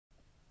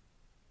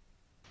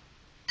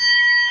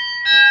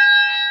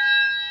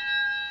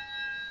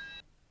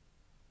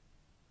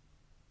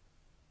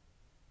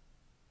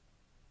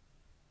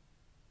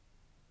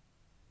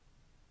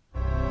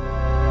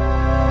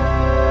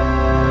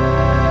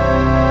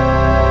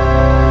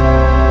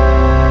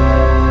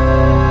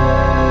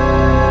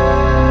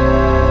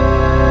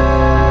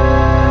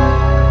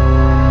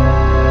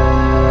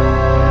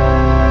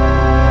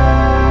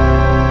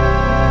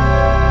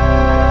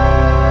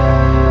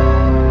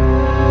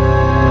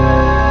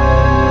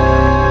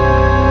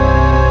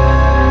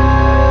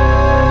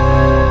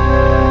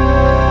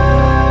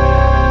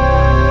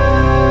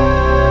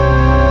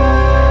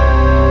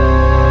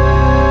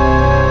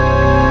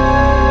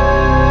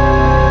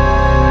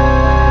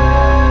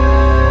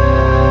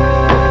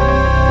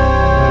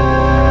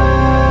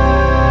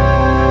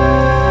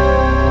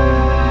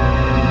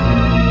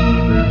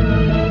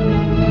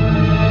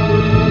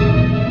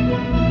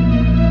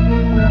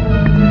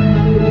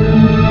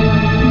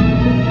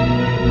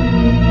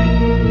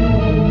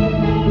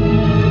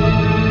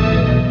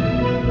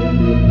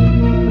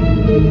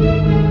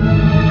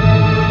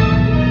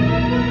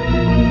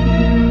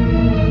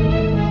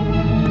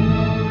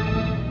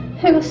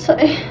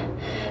gosai.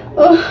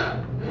 Oh,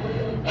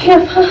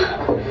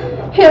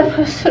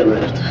 Hepa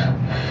serverda.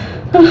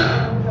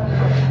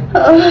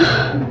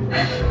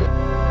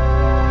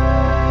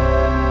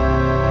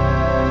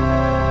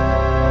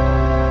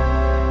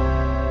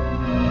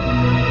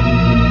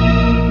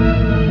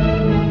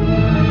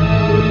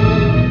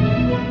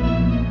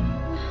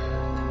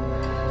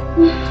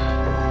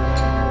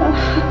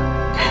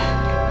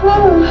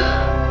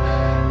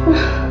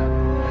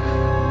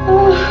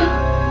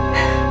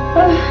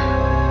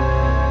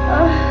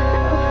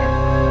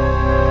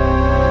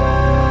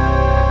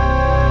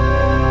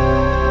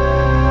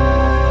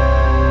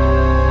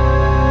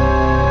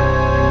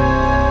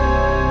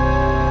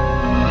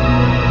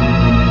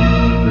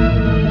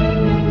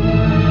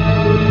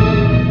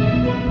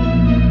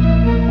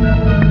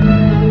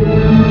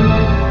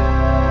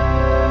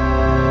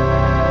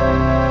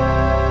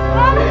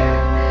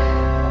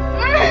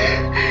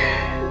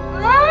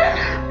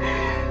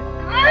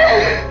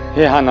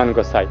 हे हानान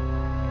गसाइ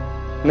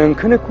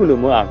नोंखौनो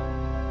खुलुमो आं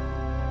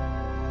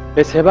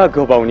बेसेबा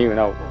गोबावनि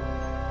उनाव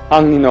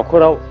आंनि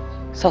नखराव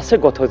सासे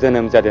गथ'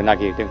 जोनोम जानो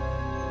नागिरदों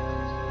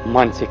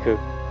मानसिखौ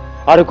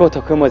आरो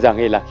गथ'खौ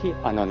मोजाङै लाखि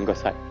आनान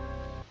गसाइ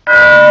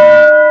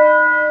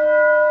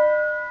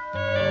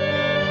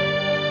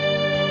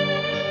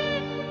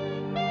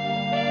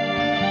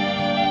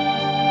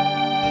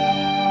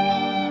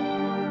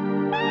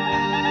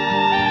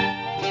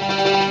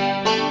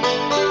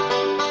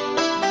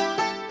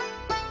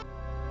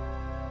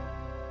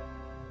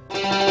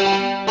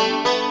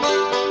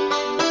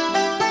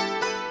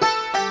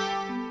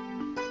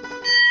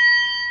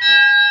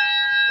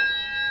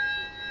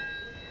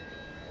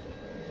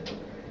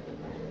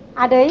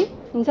आदै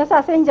नोंसा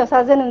सासे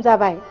हिनजावसा जोनोम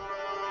जाबाय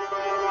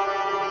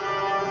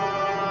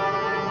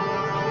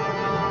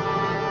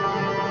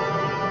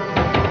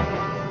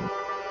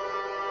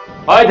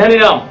ओइ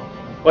धनिराम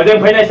ओजों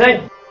फैनायसै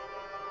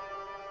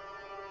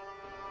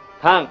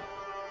थां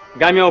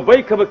गामियाव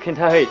बयखौबो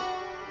खिन्थाहै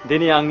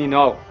दिनै आंनि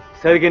न'आव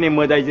सोरगोनि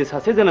मोदाइजो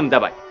सासे जोनोम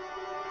जाबाय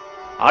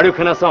आरो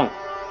खोनासं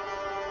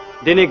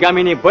दिनै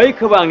गामिनि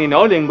बयखौबो आंनि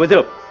न'आव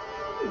लिंबोजोब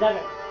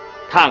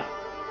थां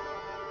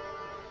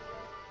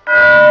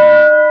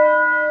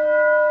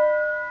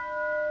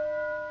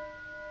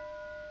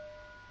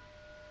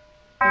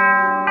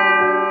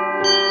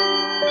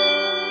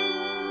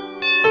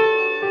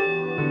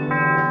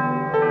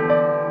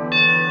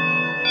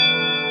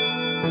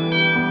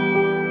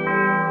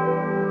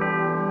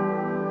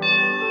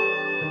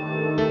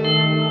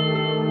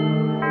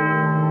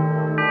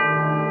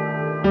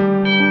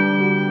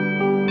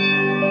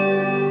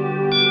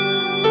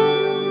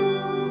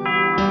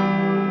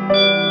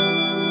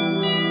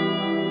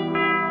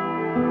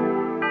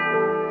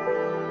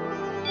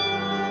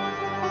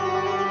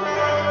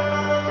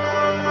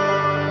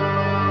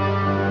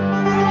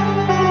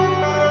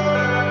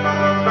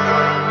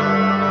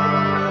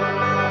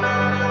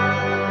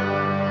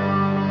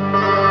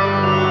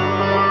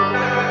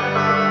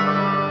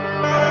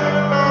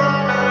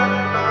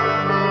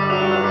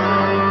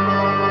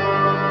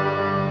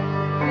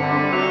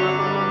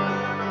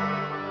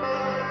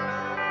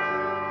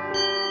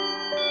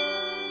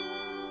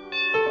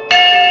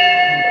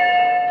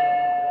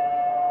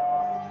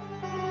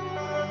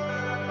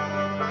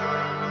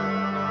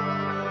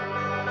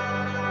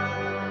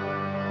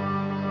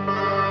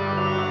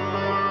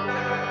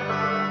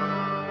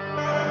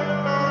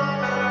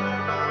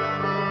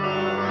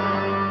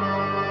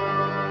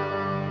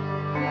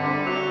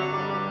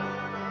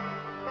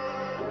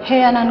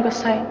हे आनान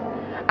गसाइ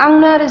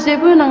आंनो आरो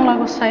जेबो नांला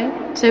गसाइ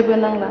जेबो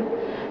नांला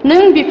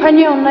नों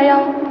बिफानि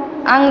अननायाव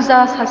आं जा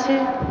सासे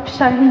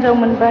फिसा हिनजाव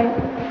मोनबाय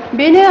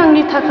बेनो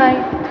आंनि थाखाय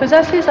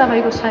थोजासे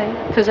जाबाय गसाइ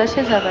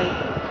थोजासे जाबाय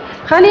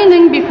खालि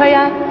नों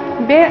बिफाया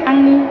बे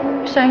आंनि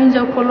फिसा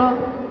हिनजावखौल'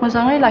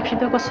 मोजाङै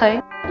लाखिदो गसाइ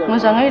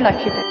मोजाङै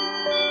लाखिदो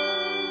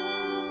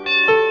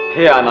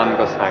हे आनान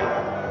गसाइ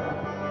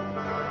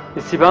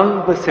इसिबां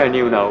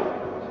बोसोरनि उनाव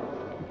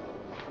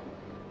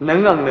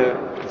नों आंनो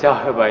जा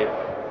होबाय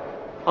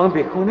आं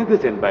बेखौनो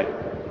गोजोनबाय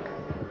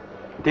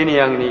दिनै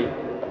आंनि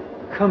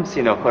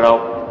खोमसि नखराव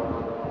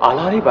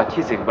आलारि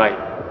बाथि जोंबाय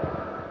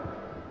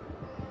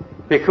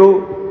बेखौ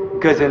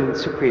गोजोन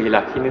सुखुयै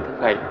लाखिनो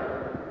थाखाय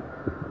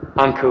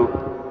आंखौ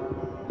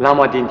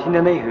लामा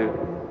दिन्थिनानै हो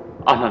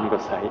आनान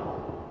गसाइ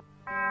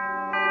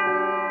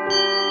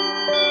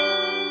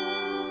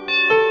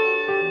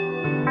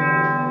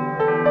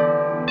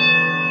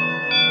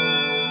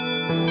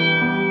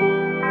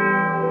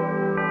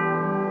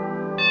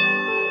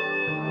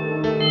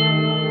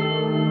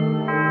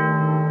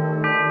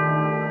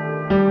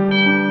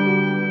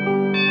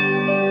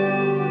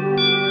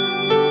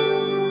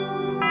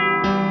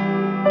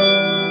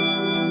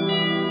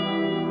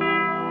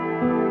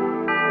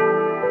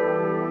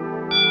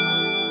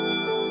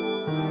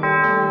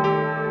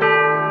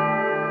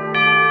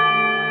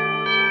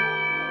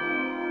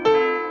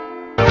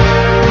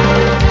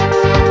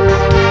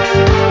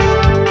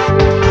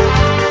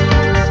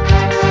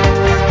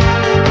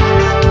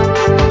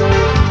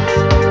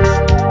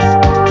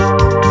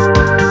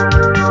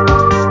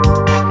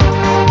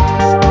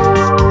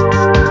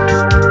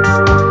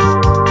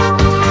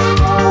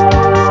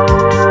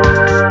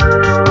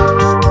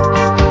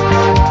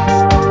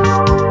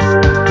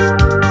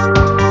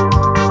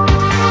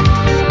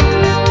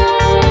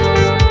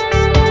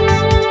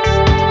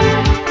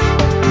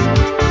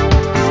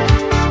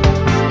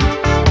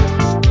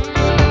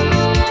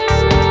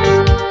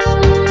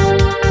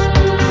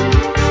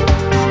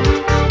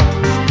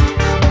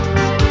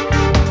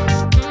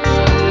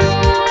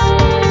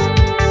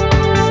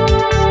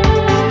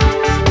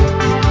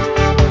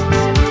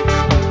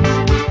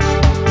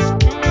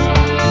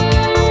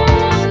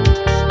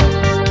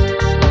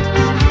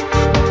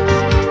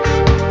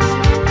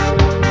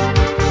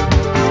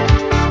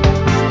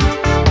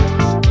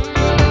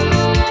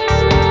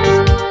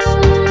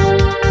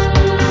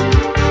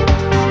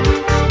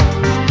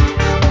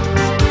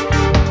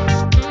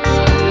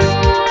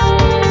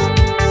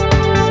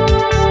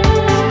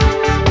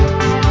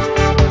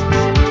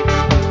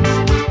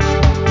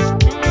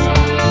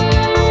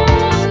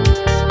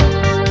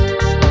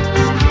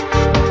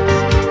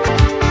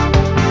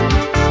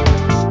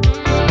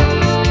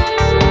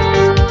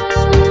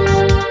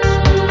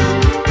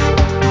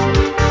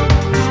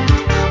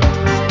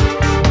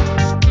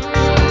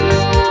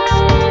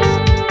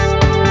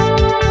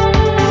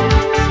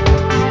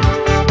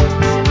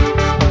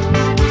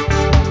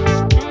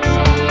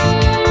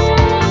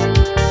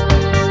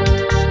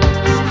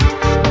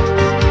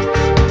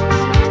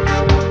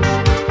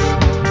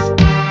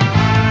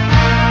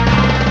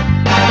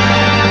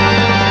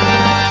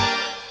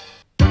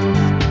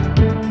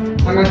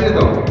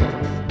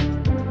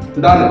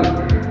Done.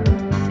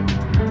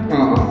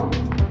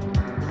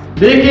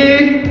 Vicky!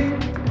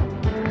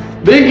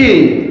 Vicky!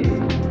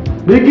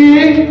 Vicky!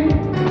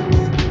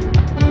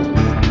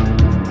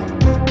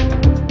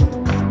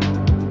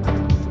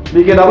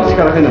 Vicky dapat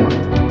sekarang nama.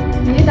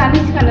 Ini tadi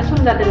sekarang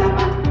sudah ada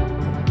nama.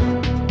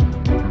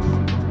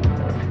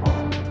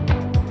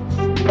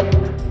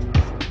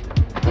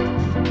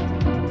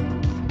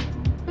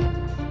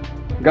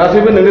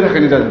 गासैबो नोंनि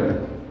थाखायनो जाजोबदों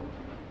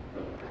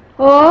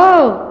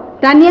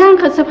दानिया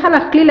आंखौसो फाला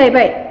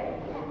खोख्लैलायबाय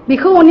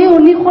बेखौ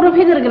अनि खर'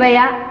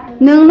 फेदेरग्राया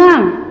नोंनो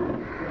आं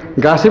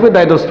गासैबो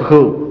दाय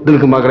दसफोरखौ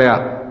दोनखोमाग्राया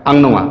आं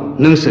नङा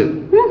नोंसो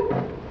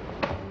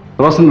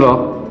रसन्द्र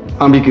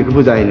आं बिकिखौ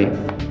बुजायैनि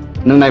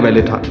नों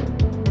नायबायलै था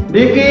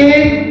बिकि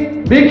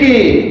बिकि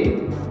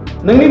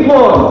नोंनि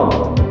फन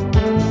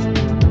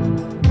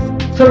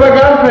सोरबा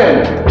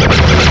girlfriend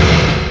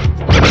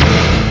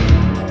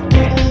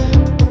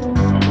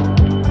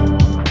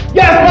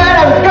Yes, man,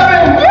 I'm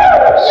coming!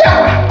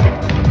 Yeah!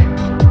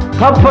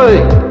 Hopefully.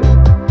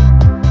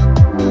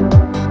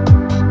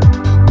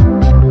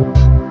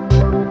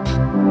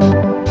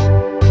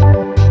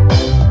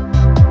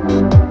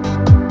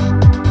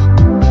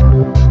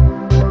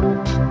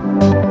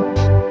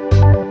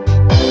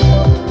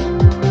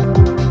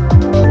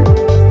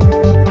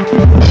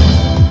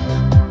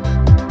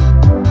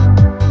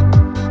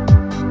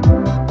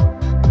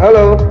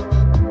 Hello?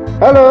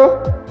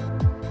 Hello?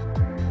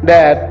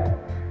 Dad?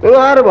 Nung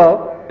harbaw?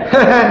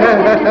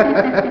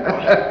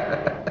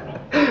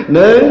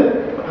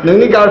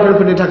 नोंनि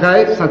गार्लफ्रेन्डफोरनि थाखाय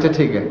सानसे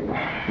थैगोन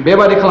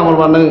बेबादि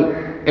खालामोबा नों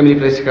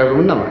एमनिफ्राय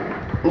सिखारगौमोन नामा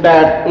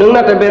Dad, नों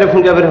नाथाय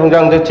बेरेफुंजा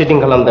आंजों चिटिं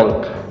खालामदों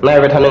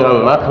नायबाय था नों आं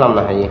मा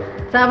खालामनो हायो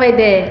जाबाय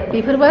दे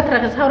बेफोर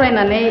बाथ्राखौ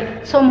सावरायनानै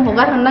सम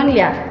हगार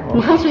हरनांलिया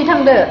मोखां सुयै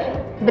थांदो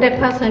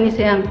ब्रेकफास्ट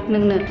होनोसै आं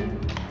नोंनो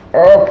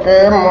अके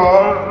मम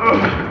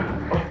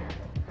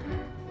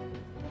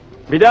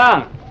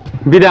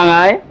बिदां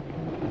आइ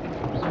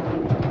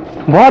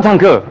बहा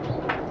थांखो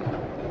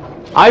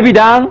आइ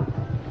बिदां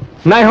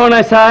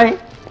नायहरनायसाय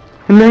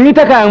नोंनि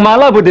थाखाय आं मा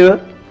लाबोदो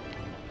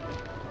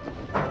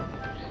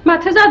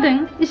माथो जादों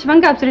इसिबां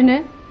गाबज्रिनो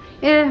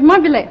मा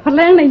बिलाइ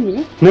हरलाय आं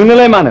नायनि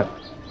नोंनोलाय मानो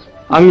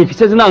आंनि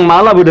फिसाजोनो आं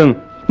मा लाबोदों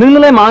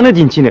नोंनोलाय मानो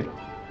दिन्थिनो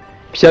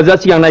फिसाजोआ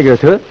सिगां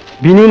नायग्रोथो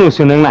बिनि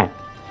उनावसो नों नाय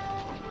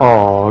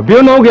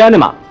बेयाव न'आव गैया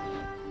नामा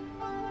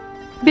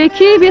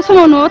बेखि बे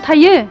समाव न'आव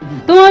थायो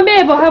दङ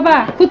बे बहाबा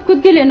कुद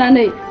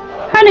गेलेनानै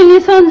हा नोंनि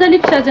अनजालि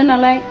फिसाजो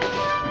नालाय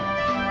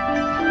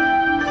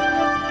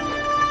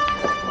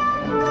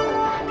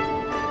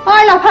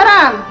ओइ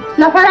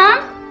लाफाराम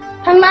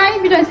थांनाय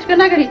बिदांस्रिखौ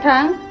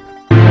नागिरहैथां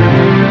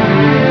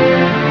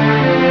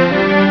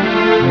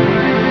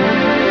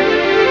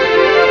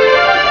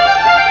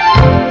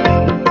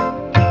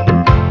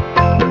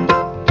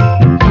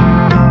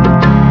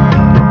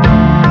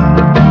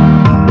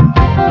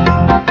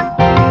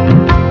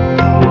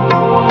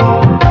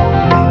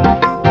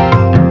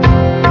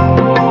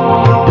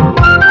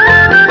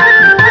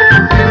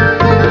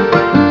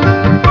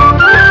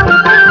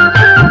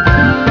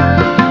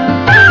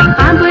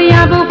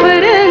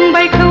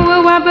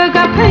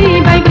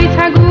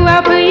बैसागु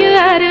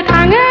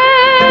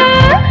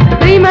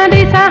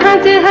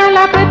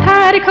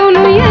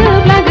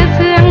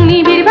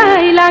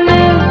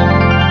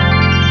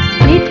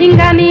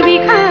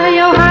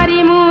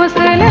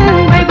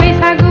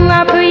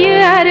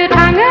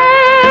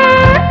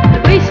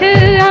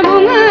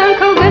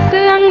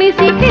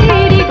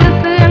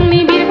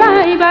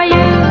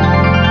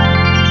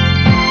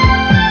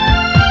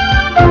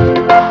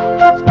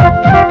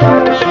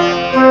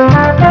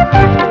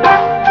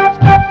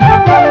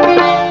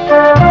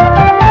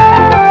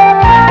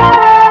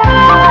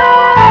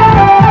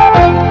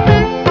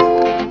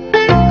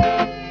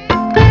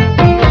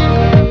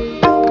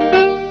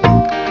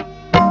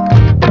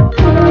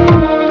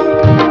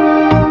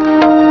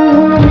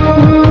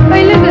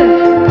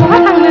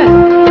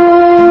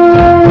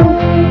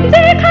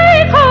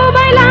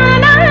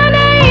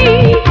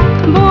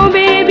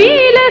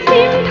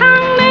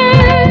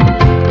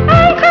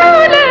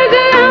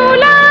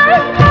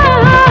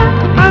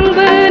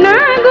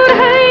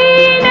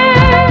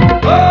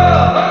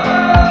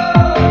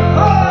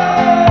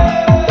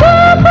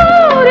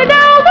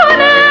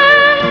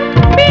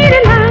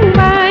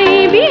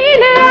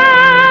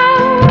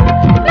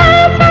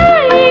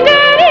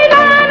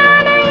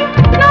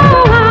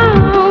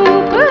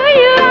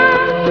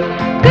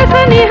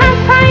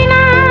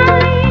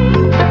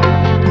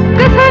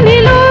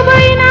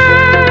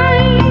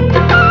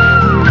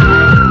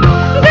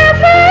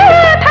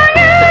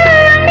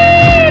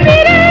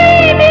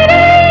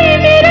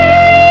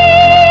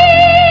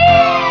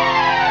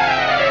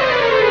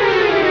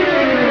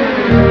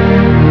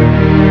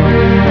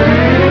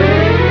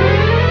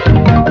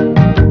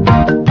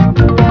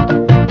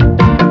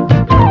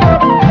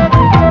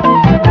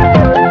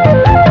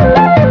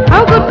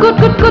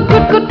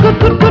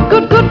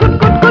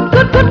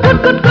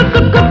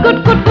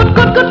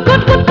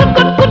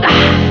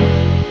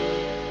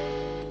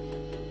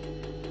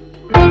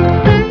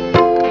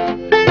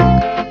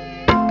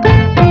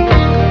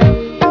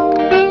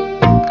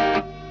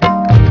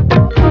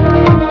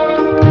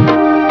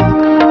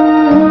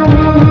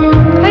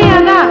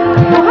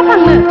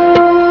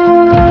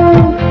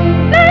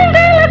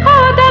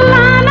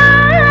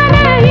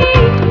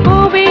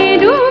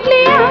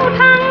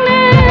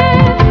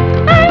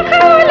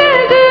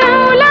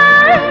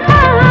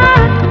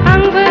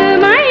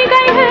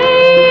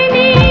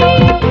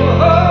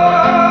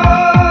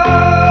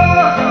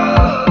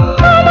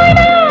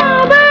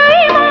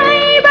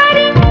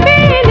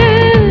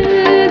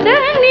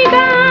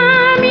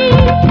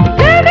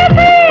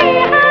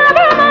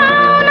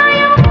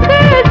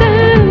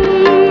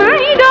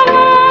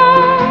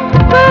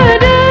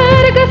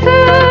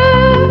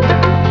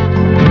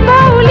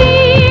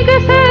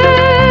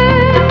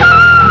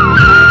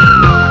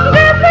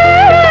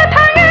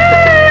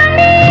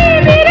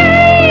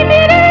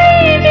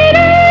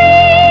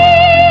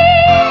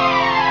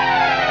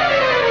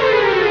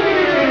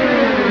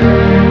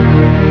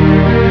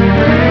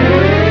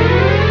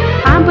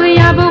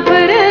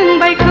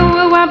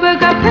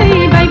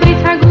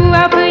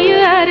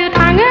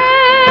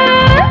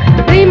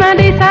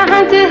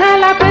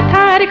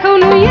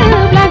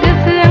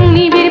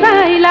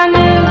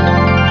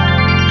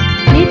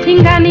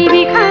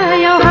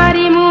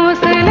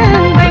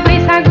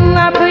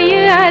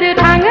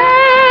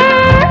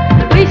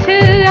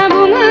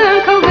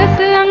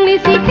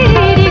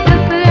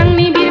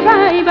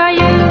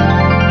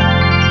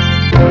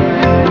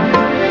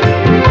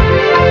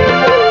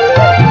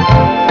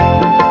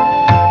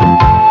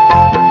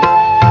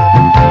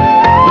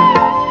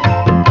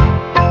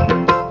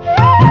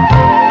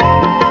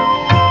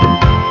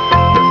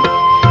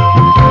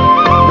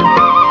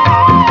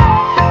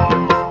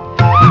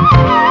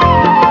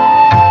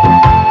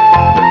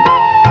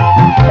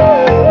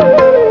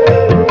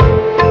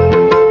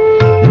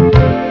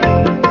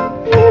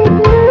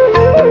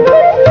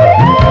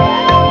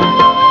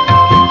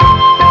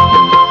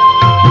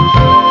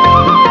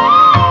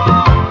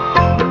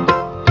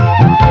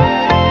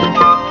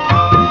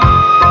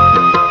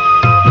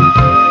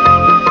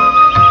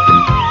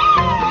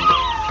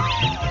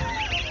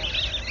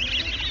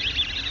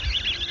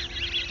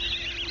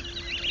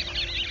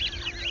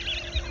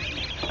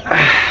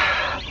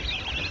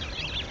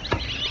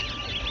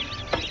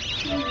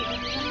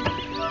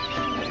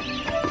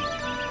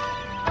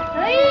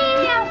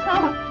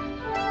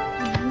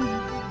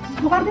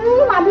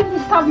Waduh, madu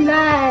bisa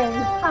bilai.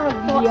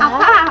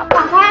 Apa?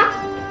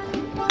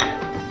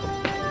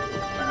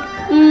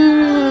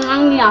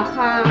 Angni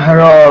apa?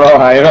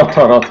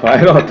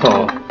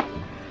 Roto.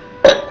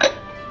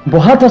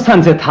 बहाथ'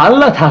 सानसे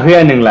थाल्ला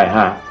थाहैया नोंलाय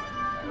हा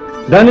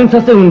दा नों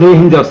सासे उन्दै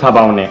हिनजाव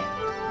साबावने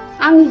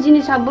आंनि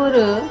जिनिसा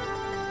बोरो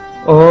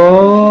अ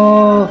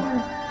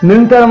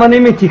नों थारमाने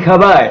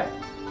मिथिखाबाय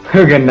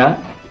होगोन ना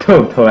थौ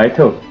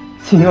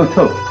सिङाव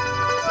थौ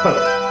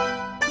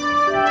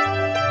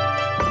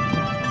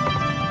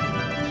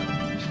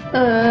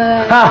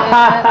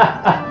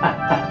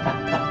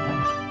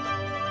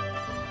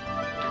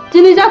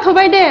दिनै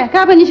जाथ'बाय दे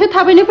गाबोन एसे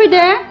थाबैनो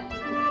फैदे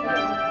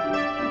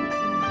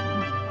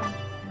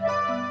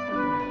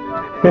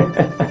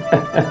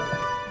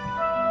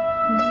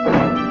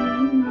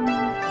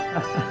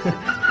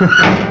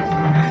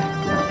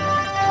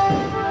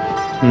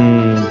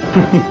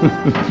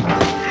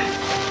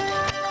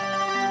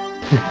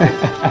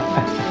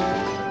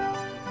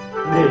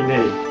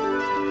नै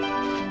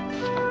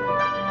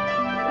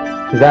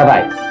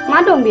जाबाय मा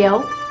दं बेयाव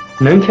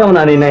नों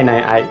खेवनानै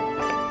नायनाय आइ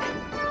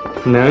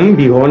नों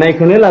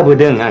बिहरनायखौनो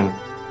लाबोदों आं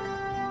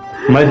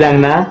मोजां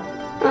ना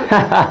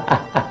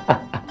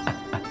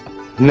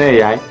नै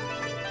आइ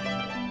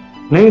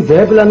नों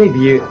जेब्लानो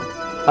बियो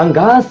आं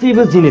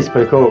गासैबो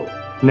जिनिसफोरखौ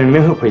नोंनो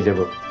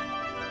होफैजोबो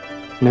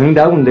नों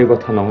दा उन्दै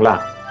गथ' नंला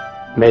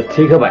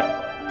मेट्रिक होबाय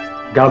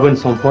गाबोन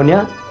सम्फनिया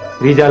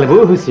रिजाल्टबो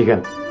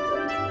होसिगोन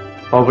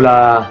अब्ला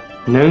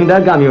नों दा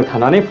गामियाव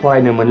थानानै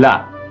फरायनो मोनला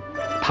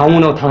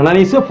टाउनाव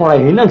थांनानैसो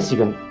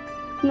फरायहैनांसिगोन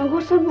नोंखौ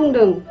सोर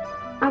बुंदों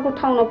आंखौ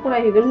टाउनाव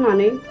फरायहैगोन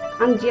होननानै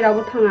आं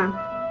जेरावबो थाङा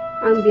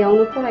आं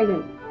बेयावनो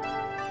फरायगोन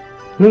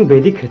नों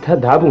बेदि खोथा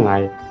दा बुं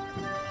आइ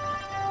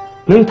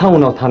नों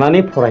टाउनाव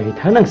थानानै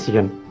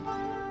फरायहैथारनांसिगोन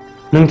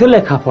नोंथ'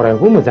 लेखा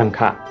फरायावबो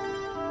मोजांखा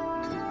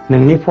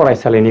नोंनि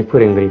फरायसालिनि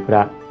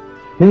फोरोंगिरिफोरा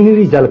नोंनि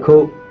रिजाल्टखौ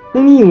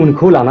नोंनि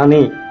इयुनखौ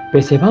लानानै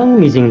बेसेबां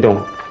मिजिं दं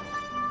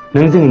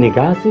नों जोंनि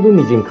गासैबो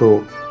मिजिंखौ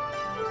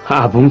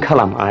आबुं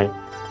खालाम आइ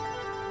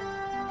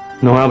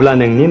नङाब्ला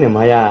नोंनि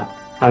नोमाया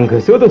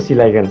आंखौसो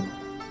दसिलायगोन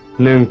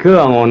नोंखौ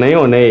आं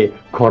अनै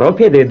खर'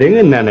 फेदेरदों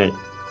होननानै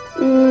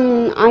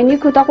आइनि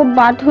खोथाखौ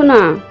बाद होना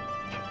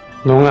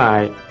नङा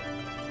आइ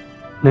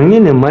नोंनि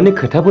नोम्मानि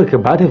खोथाफोरखौ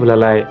बाद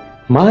होब्लालाय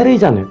मारै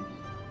जानो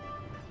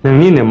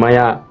नोंनि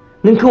नोम्माया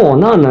नोंखौ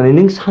अना होननानै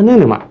नों सानो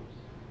नामा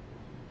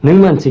नों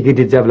मानसि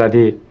गिदिर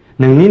जाब्लादि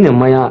नोंनि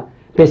नोम्माया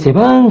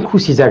बेसेबां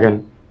खुसि जागोन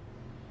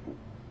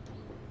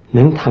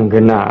नों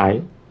थांगोन ना आइ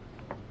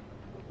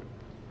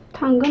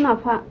थांगोन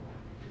आफा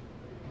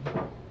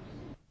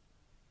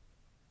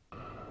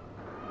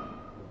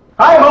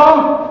Hi mom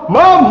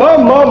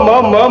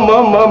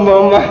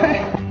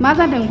मा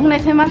जादों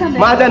बुंनायसाय मा जादों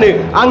मा जानो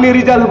आंनि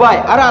रिजाल्ट होबाय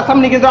आरो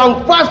आसामनि गेजेराव आं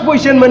फार्स्ट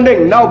पजिशन मोनदों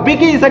नाउ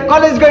बिकी is a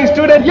college गोइं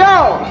student yo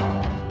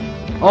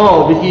Oh,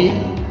 Vicky,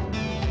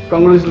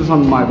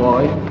 congratulations, my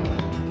boy.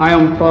 I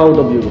am proud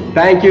of you.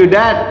 Thank you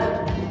dad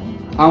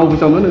आं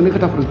अफिसावनो नोंनि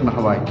खोथाफोरखौ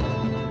खोनाखाबाय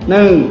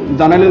नों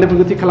जानाय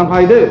लोंनायफोरखौ थिग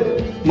खालामखाहैदो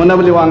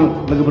मोनाबिलियाव आं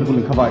लोगोफोरखौ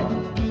लिंखाबाय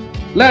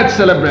Let's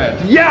celebrate.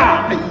 या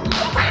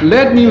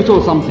Let me show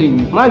something.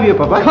 मा बियो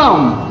पापा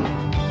Come.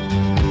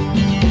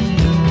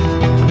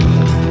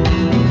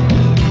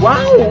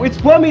 Wow, it's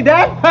for me,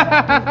 Dad.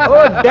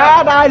 Oh,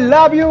 Dad, I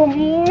love you.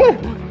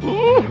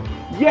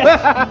 Yes.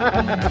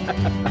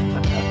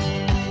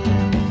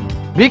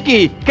 Vicky,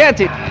 catch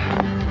it.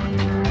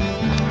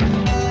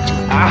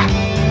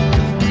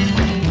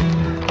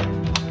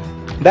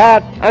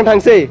 Dad, आं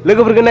थांसै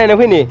लोगोफोरखौ नायनो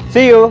फैनि.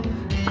 See you.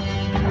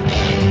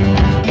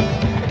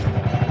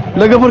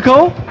 लोगोफोरखौ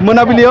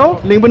मोनाबिलियाव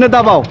लिंबोनो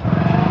दाबाव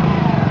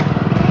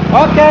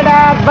Okay,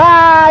 Dad.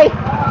 Bye.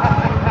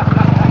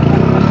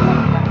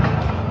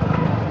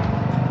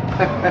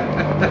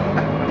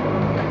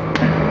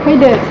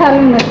 फैदो साहा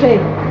लोंनोसै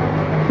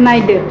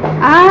नायदो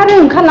आरो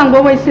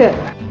ओंखारलांबावबायसो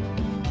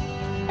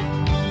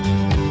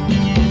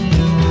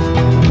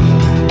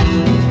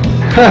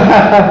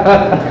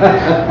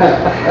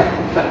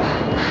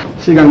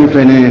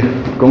सिगांनिफ्रायनो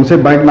गंसे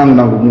बाइक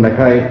नांगौ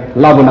बुंनायखाय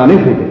लाबोनानै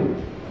फैदो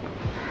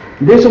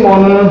बे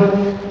समावनो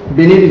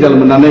बेनि रिजाल्ट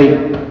मोननानै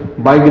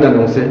बाइक गोदान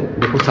गंसे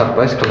बेखौ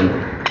सारप्राइज खालामदों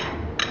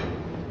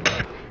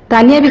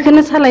दानिया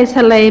बेखौनो सालाय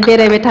सालाय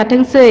बेरायबाय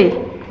थाथोंसै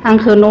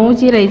आंखौ न'आव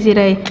जिराय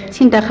जिराय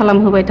सिन्था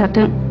खालामहोबाय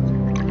थाथों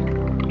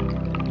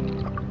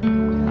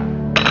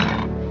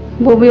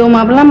बबेयाव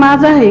माब्ला मा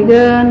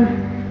जाहैगोन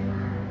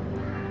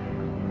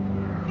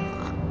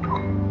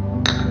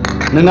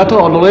नोंनाथ'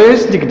 अलवेज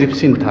नेगेटिभ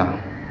सिन्था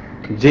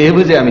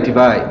जेबो जाया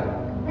मिथिबाय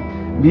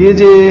बियो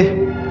जे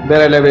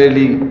बेरायलाय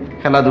बेरायलि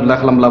खेला दुला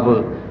खालामब्लाबो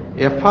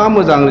एफा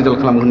मोजां रिजाल्ट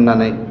खालामगोन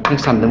होननानै नों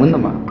सानदोंमोन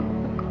नामा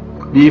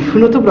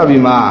बेफोरनोथ' ब्रा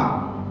बिमा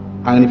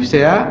आंनि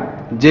फिसाया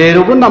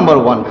जेरावबो नाम्बार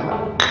 1 खा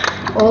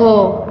अ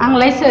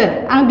आंलाय सोर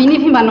आं बिनि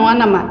बिमा नङा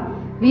नामा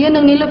बियो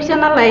नोंनिल' फिसा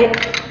नालाय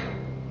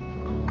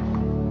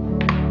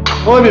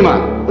ओइ बिमा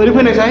ओरै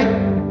फैनायसाय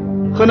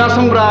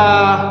खोनासंब्रा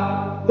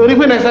ओरै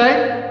फैनायसाय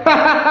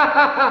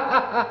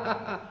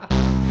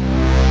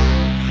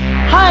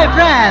Hi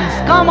friends,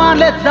 come on,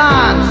 let's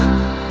dance.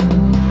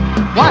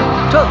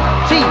 1, 2,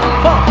 3,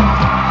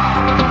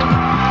 4.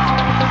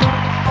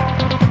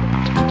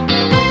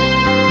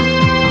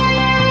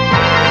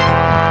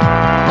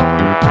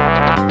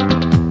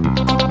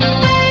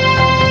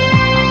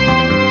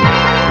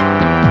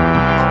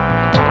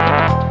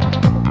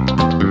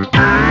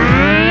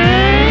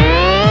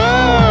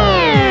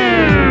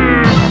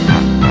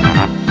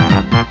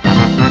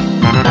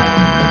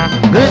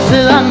 Goसो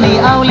आंनि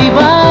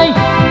आवलिबाय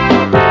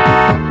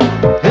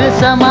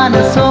गोसोआ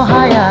मानो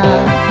सहाया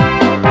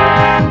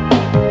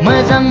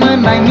मोजां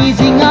मोननाय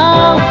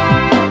मिजिङाव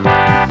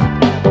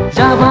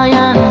जाबाय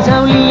आं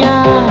जावलिया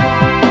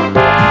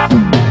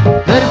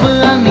गोरबो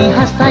आंनि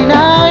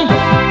हास्थायनाय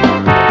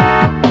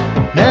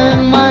नों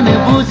मानो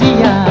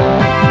बुजिया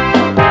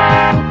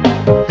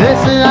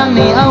गोसो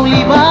आंनि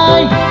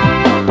आवलिबाय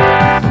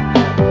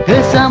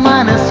गोसोआ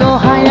मानो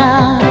सहाया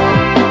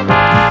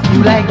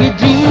You like it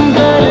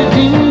jingle,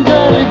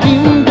 jingle,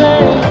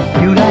 jingle.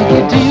 You like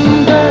it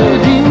jingle,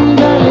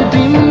 jingle,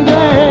 jingle.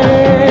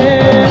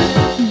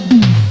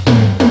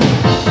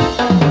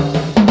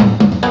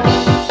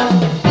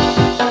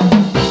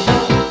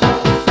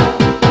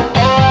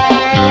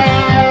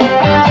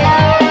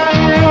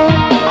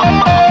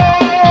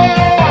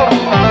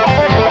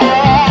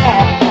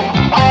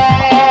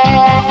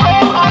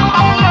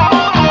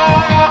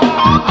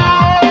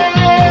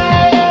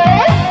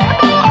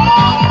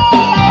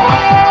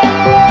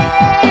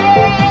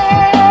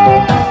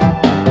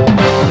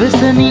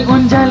 गोसोनि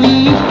अनजालि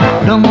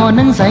दङ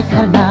नों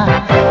जायखाना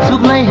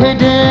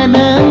सुग्लायहोदो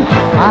नों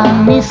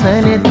आंनि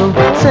सोलेरखौ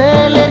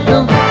सोलेरखौ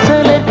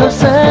सोलेरखौ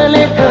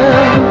सोलेरखौ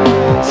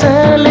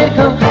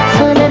सोलेरखौ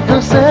सोलेरखौ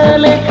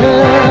सोलेरखौ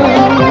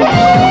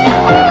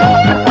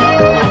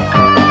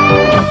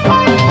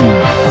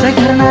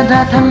जायखाना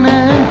दाथां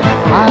नों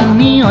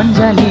आंनि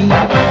अनजालि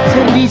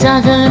सोरबि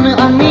जागोन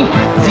आंनि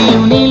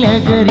जिउनि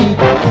लोगोरि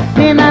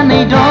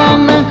नेनानै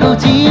दं नोंखौ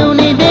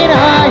जिउनि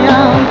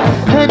देरायाव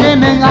होदो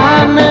नों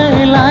आंनो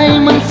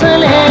लाइमोन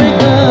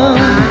सोलेरखौ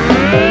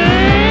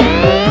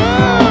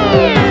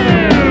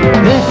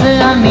गोसो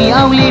आंनि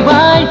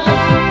आवलिबाय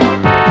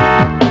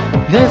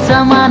गोसोआ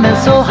मानो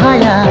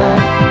सहाया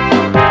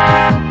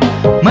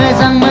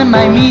मोजां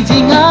मोननाय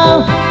मिजिङाव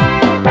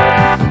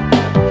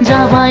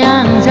जाबाय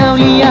आं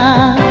जावलिया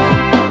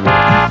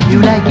You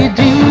like it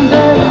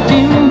jingle,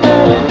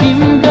 jingle,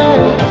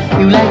 jingle.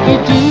 You like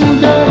it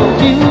jingle,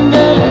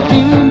 jingle,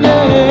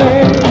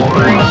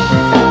 jingle.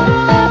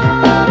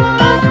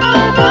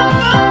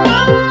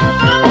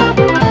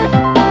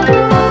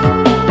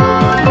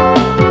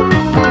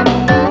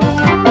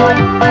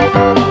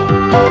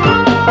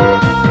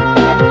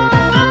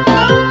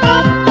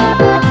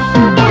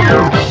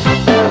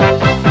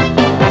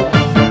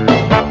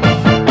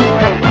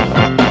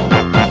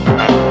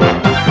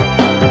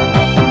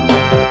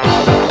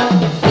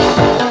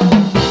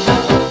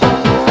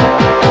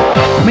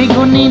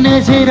 मेगननि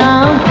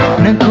नोजोराव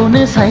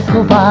नोंखौनो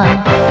सायख'बाय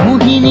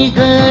मुहिनि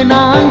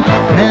गोनां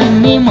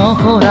नोंनि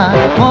महरा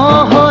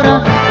महरा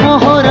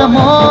महरा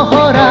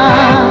महरा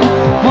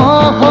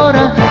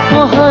महरा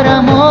महरा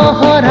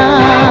महरा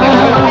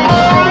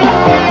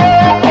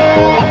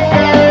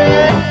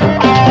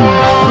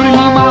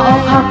पुर्णिमा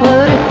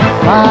अखाफोर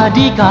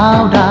बादि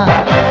गावदा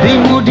बे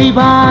मुदै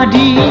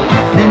बादि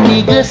नोंनि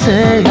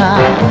गोसोआ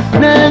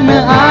नोंनो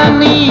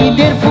आंनि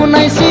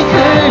देरफुनाय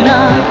सिखोला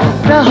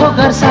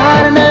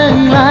हगारसार नों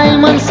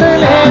लाइमोन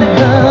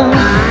सोलेरखौ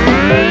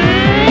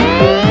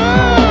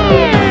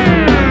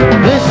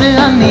गोसो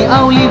आंनि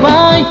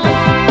आवलिबाय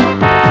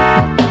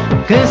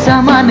गोसोआ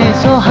मानो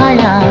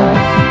सहाया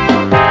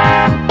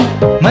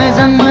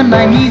मोजां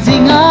मोननाय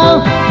मिजिङाव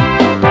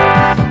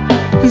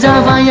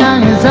जाबाय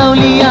आं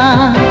जावलिया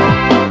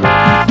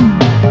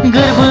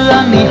गोरबो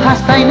आंनि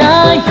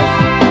हास्थायनाय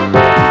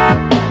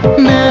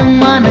नों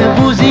मानो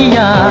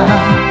बुजिया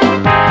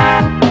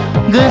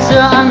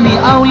गोसोआ आंनि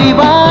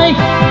आवलिबाय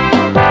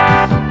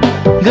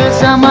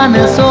गोसोआ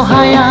मानो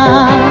सहाया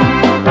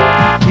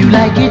You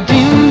like it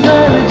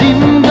jingle,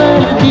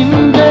 jingle,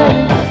 jingle.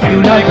 You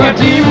like it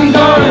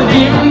jingle,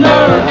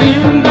 jingle,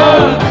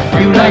 jingle.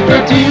 You like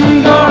it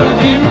jingle,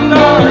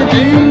 jingle,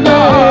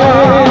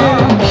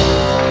 jingle.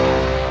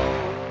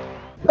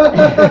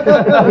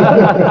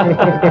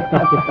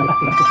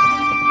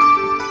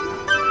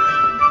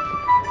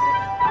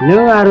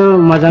 नों आरो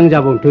मोजां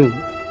जाबावथों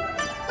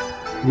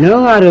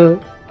नों आरो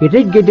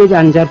गेदेर गेदेर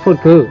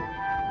आनजादफोरखौ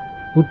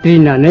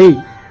उथ्रिनानै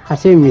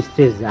सासे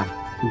मिस्ट्रेस जा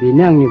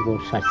बेनो आंनि बर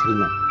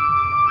सास्रिनाय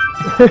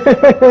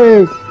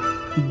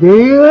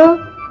बेयो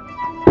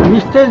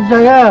मिस्ट्रेस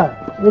जाया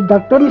बे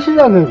डाक्टरनिसो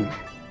जागोन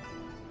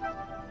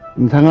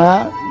नोंथाङा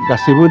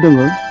गासैबो दङ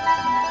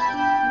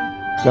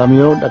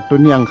गामियाव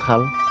डाक्टरनि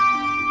आंखाल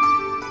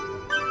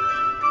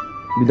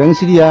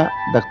बिदांसिरिया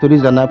डाक्टरि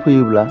जाना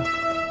फैयोब्ला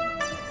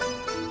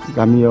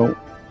गामियाव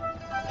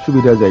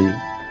सुबिदा जायो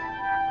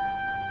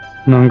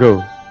नंगौ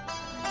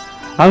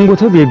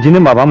आंबोथ' बिब्दिनो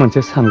माबा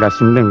मोनसे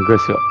सानगासिनो दं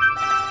गोसोआव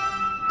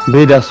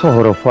बे दा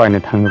सहराव फरायनो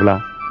थाङोब्ला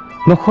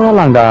न'खरा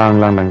लांदां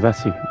लांदां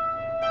जासिगोन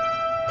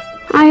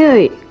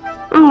आयै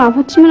आं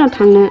लाफाथिमोनाव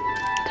थांनो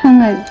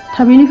थांनाय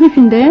थाबैनो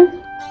फैफिन दे।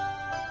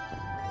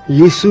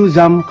 लिसु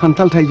जाम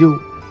खान्थाल थाइजौ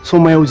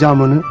समायाव जा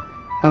मोनो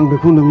आं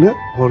बेखौ नोंनो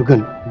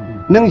हरगोन।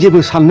 नों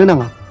जेबो साननो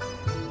नाङा।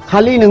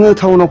 खालि नोङो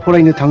टाउनाव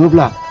फरायनो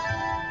थाङोब्ला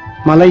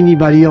मालायनि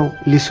बारियाव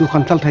लिसु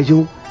खान्थाल थाइजौ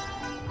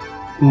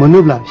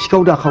मोनोब्ला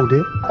सिखाव दाखावदे।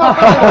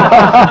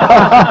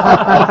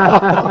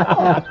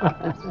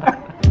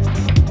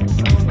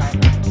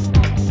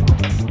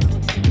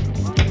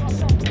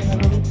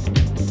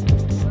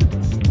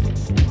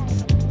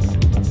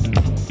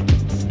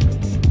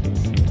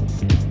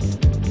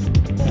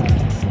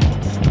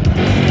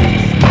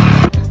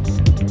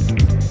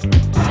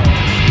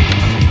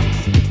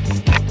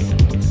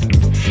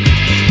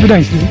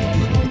 बिदांस्रि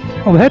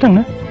अबेहाय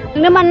थांनो?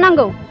 नोंनो मानो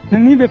नांगौ?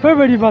 नोंनि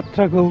बेफोरबायदि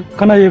बाथ्राखौ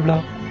खोनायोब्ला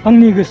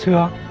आंनि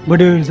गोसोआ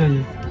बोदोर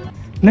जायो।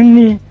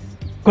 नोंनि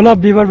गलाब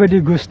बिबार बायदि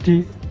गुस्थि,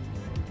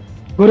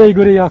 गुरै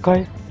गुरै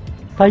आखाइ,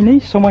 थाइनै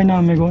समायना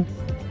मेगन,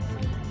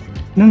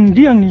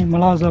 नोंदि आंनि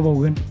माला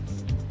जाबावगोन?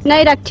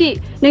 नै रागथि,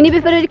 नोंनि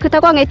बेफोरबायदि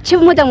खोथाखौ आं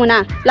एसेबो मोजां मोना।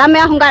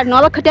 लामाया हंगार,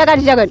 नङाबा खोथाया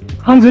गाज्रि जागोन।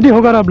 आं जुदि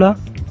हगाराब्ला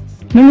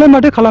नोंलाय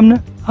माथो खालामनो?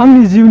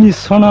 आंनि जिउनि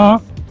सना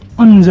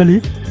अनजलि।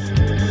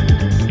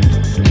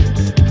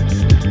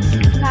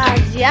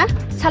 लाजिया,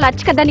 साला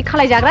थिखादारनि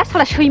खालाय जाग्रा,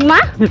 साला सैमा।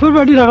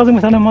 बेफोरबायदि रागा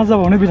जोंबाय थाना मा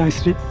जाबावनो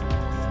बिदांस्रि?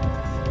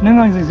 नों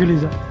आंजों जुलि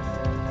जा,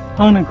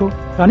 आं नोंखौ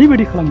रानि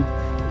बायदि खालामो।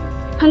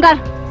 हंगार,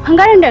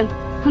 हंगार होनदों,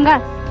 हंगार।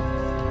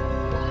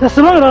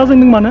 एसेबां रागा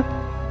जोंदों मानो?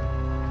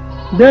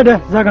 दे दे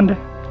जागोन दे।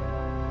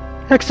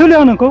 एक्सुवेलि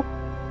आं नोंखौ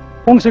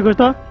फंसे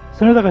खोथा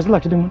सोंनो थाखायसो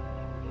लाखिदोंमोन।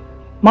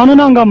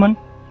 मानोना आं गाबोन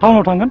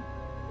टाउनाव थांगोन।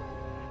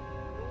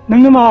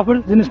 नोंनो माबाफोर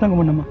जिनिस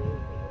नांगौमोन नामा?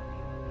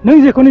 नों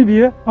जेखौनो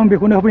बियो आं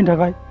बेखौनो होफैनो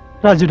थाखाय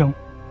राजि दं।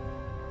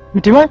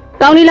 मिथिबाय?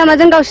 गावनि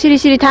लामाजों गाव सिरि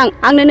सिरि थां।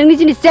 आंनो नोंनि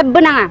जिनिस जेबो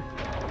नाङा।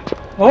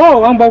 अ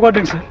आं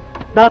बावगारदोंसो।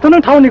 दाथ' नों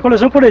टाउननि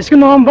कलेजाव फरायसिगोन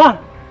नङा होमबा?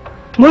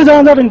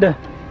 मोजाङानो जादों दे।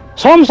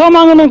 सम सम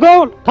आङो नोंखौ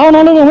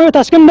टाउनाव लोगो हमहैबाय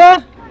थासिगोन दे।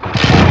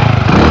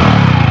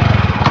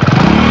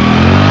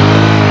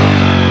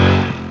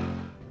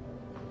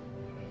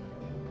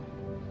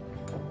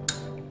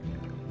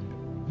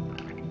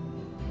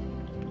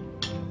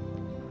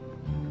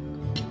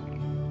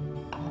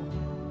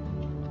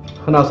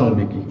 खोनासं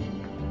बिकि,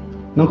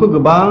 नोंखौ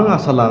गोबां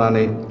आसा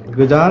लानानै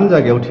गोजान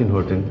जायगायाव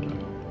थिनहरदों।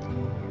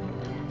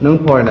 नों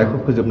फरायनायखौ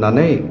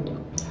फोजोबनानै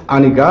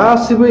आंनि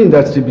गासिबो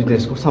इन्डास्ट्रि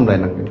बिजनेसखौ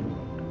सामलायनांगोन।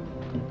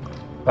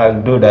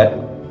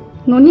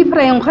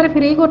 न'निफ्राय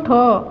ओंखारफेरै गथ',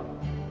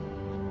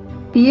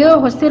 बियो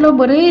हस्टेलाव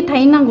बोरै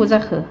थाहैनांगौ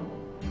जाखो?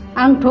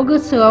 आंथ'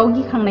 गोसोआव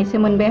गिखांनायसो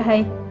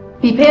मोनबायहाय।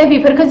 बिफाया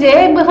बेफोरखौ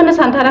जेबो होनो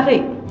सानथाराखै।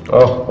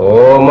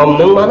 मम,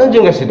 नों मानो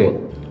जिंगासिदों?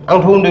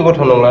 आंथ' उन्दै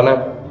गथ' नंलाना,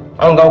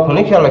 आं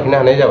गावखौनो खेयाल लाखिनो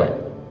हानाय जाबाय।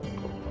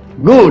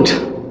 Good,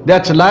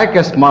 that's like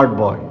a smart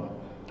boy.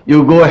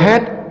 You go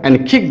ahead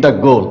and kick the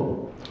goal.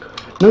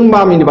 नों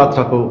मामिनि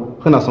बाथ्राखौ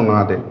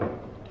खोनासंनाङा दे।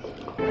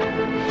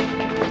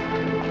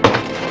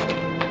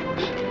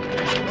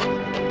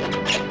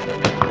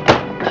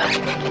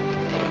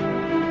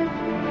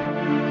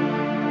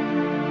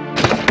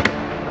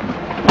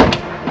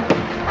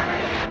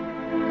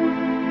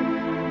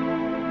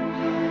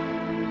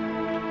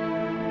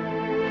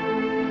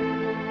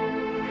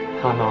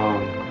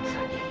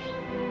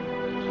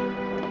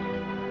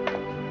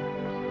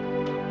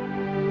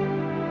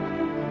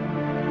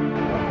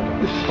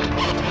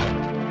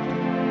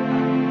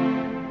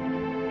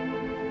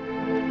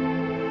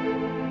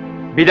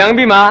 बिदां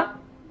बिमा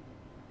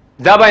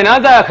जाबायना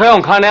जायाखै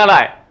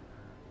ओंखारनायालाय?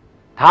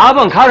 थाब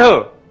ओंखारहो।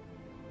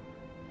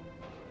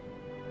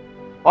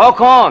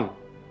 अखन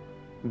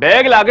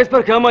बेग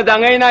लागेजफोरखौ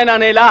मोजाङै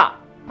नायनानै ला।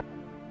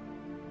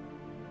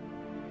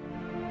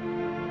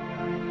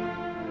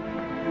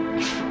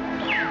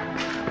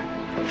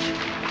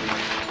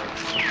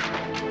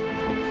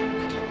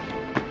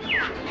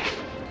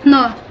 न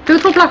बे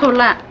थफ्लाखौ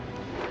ला।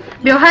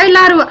 बेवहाय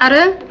लारु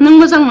आरो नों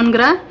मोजां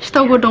मोनग्रा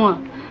सिथावबो दङ।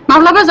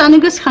 माब्लाबा जानो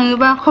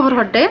गोसोखाङोबा खबर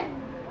हर दे,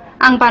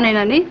 आं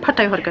बानायनानै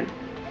फाथायहरगोन।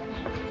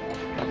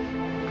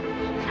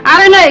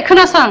 आरो नै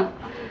खोनासं,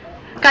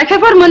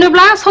 गाइखेरफोर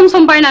मोनोब्ला सम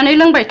सम बायनानै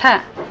लोंबाय था।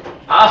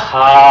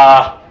 आहा,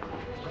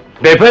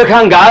 बेफोरखौ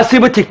आं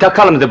गासैबो थिक थाक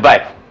खालामजोब्बाय।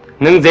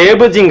 नों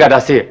जेबो जिंगा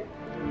दासि।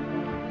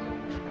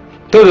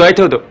 थौदोहाय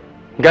थौदो,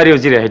 गारियाव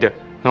जिरायहैदो,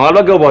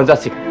 नङाब्ला गोबाव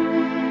जासिगोन।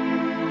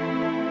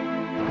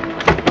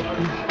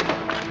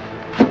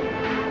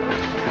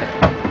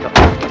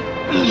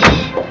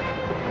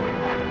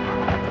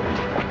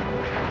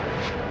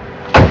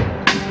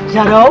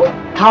 जारौ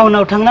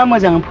टाउनाव थांना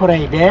मोजां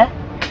फराय दे।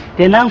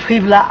 देनां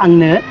फैब्ला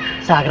आंनो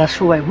जाग्रा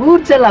सबाय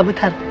बुरजा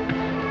लाबोथार।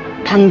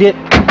 थांदो।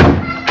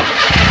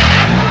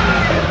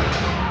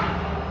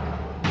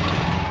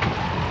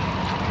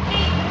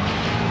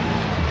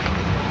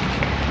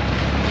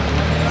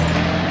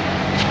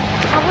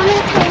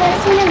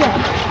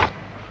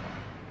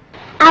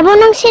 आब'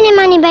 नों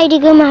सिनेमानि बायदि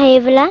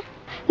गोमाहैयोब्ला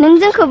नों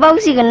जोंखौ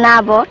बावसिगोन ना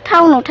आब'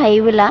 टाउनाव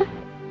थायोब्ला?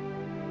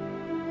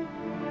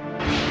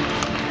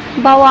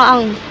 बावा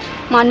आं,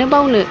 मानो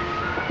बावनो?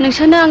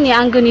 नोंसोरनो आंनि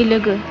आंगोनि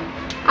लोगो।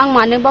 आं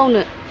मानो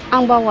बावनो?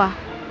 आं बावा।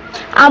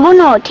 आब'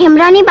 न'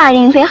 थेमब्रानि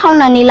बारिनिफ्राय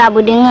खावनानै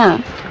लाबोदों आं।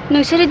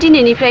 नोंसोरो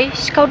दिनैनिफ्राय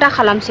सिखाव दा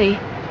खालामसै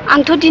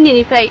आंथ'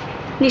 दिनैनिफ्राय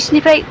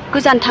नोंसिनिफ्राय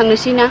गोजान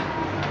थांनोसै ना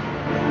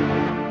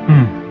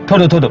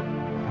थ'दो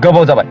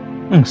गोबाव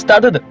जाबाय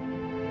स्टार्ट होदो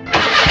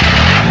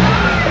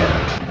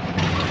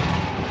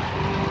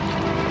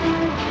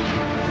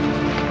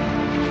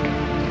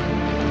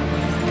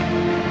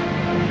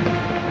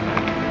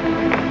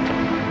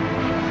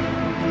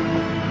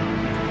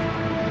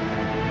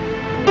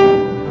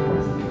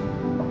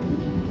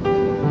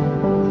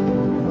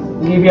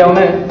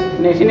गिबियावनो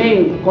नोंसिनि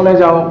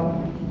कलेजाव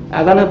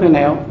आगान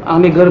होफैनायाव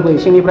आंनि गोरबो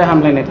इसिंनिफ्राय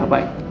हामलायनाय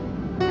थाबाय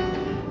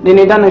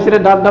दिनै दा नोंसोरो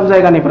दाब दाब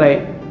जायगानिफ्राय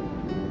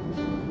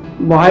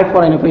बहाय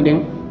फरायनो फैदों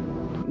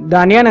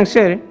दानिया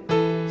नोंसोर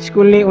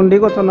स्कुलनि उन्दै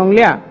गथ'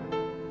 नंलिया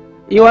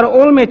इउ आर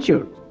अल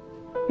मेच्युर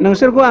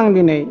नोंसोरखौ आं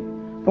दिनै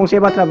फंसे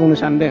बाथ्रा बुंनो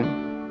सानदों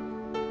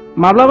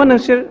माब्लाबा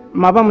नोंसोर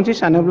माबा मोनसे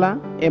सानोब्ला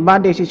एबा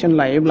डिसिसन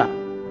लायोब्ला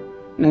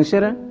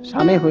नोंसोर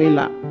सानै हयै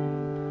ला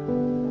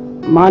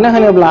मानो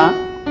होनोब्ला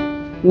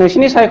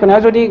नोंसिनि सायख'नाया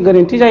जुदि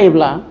गोरोन्थि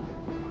जायोब्ला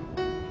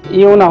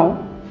इयुनाव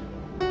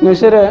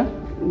नोंसोरो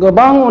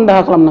गोबां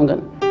उनदाहा खालामनांगोन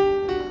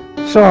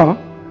स'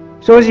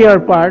 choose your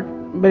part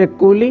very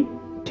coolly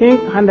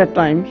think 100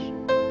 times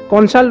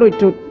consult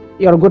with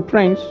your good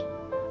friends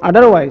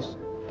otherwise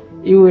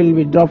you will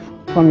be dropped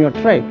from your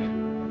track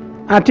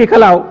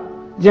आथिखालाव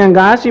जों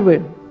गासिबो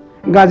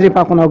गाज्रि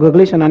फाखनाव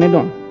गोग्लैसोनानै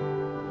दं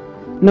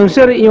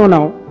नोंसोर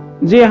इयुनाव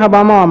जे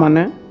हाबा मावा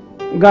मानो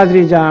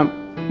गाज्रि जा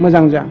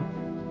मोजां जा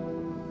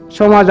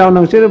समाजाव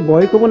नोंसोर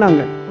बयखौबो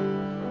नांगोन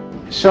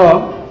स'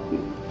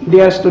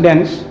 dear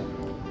students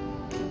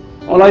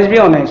always be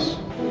honest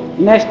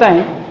next time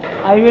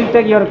I will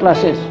take your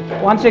classes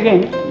once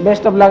again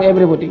best of luck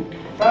everybody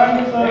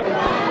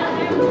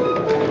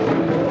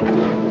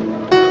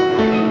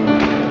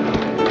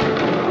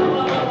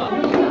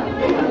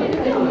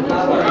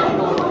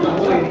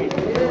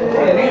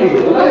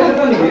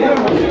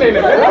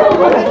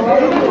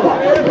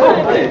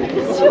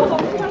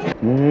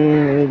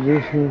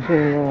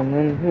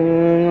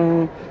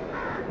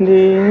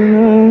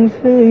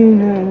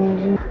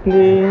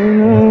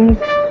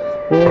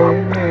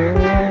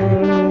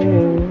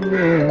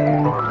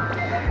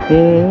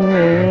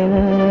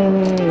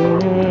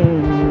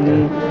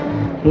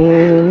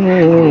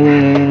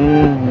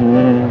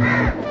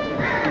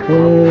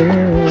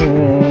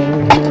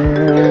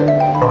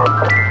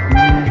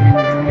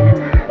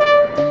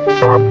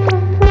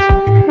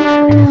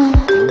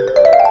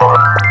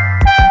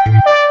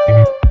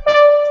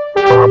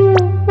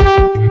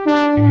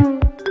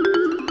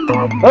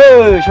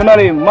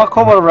सनारि मा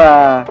खबरब्रा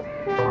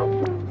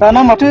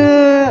दाना माथो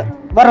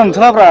बारा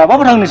नुथाराब्रा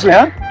माबा थांनो नोंसोरलाय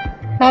हा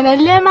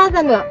नायनायलाय मा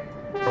जानो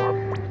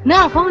नों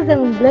आंखौ मोजां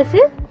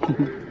मोनब्लासो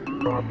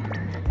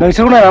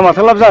नोंसोरखौ नायना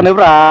माथो लाब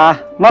जानोब्रा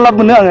मा लाब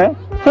मोनो आङो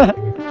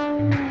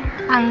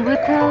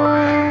आंबोथ'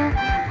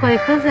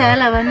 गयखौ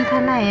जायालाबानो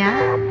थानो हाया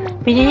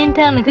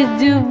बेनिखायनोथ' आं नोंखौ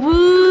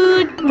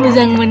जोबोद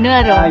मोजां मोनो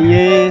आरो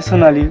आये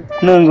सनालि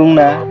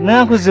नंगौना नों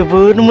आंखौ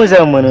जोबोद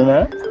मोजां मोनोना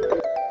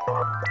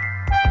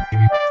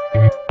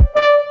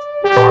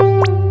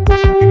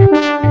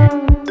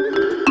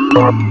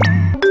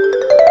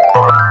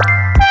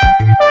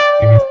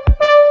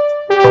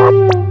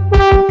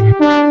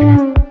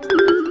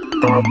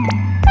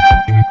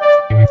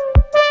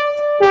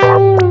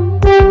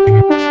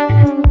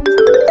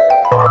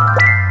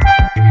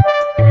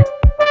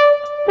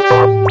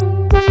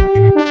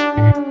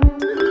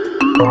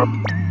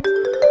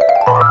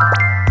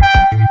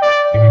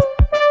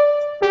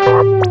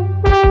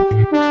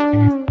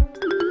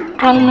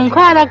आं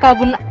नोंखौ आरो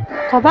गाबोन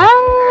गोबां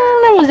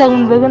मोजां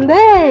मोनबोगोन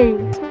दै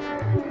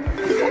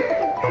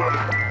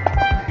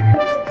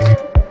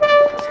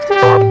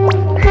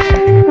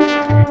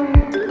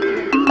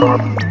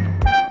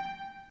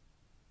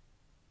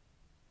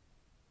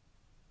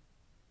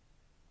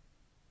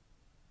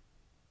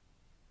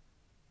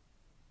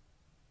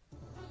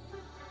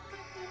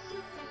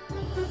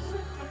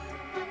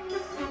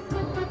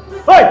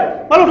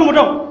Halo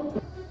Dumodong.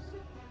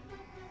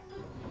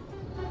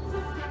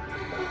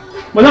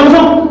 Muzang.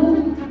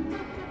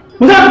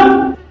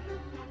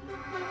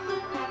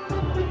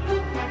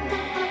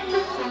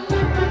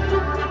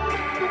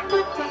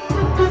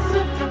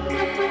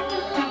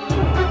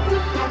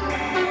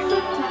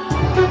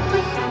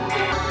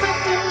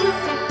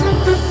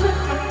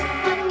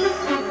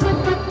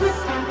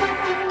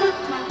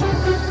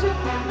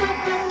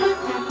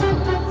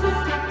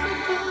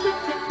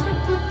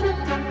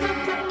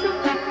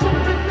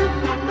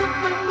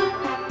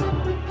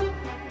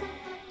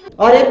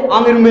 अरे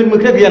आंनि रुममेट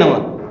मोख्रा गैया नामा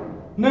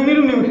नोंनि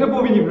रुमनि मोख्रा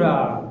बबेनिब्रा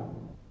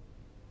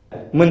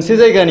मोनसे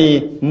जायगानि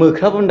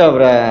मोख्रा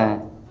बुन्दाब्रा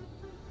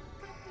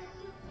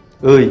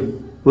ओइ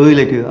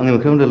बैलायथो आंनि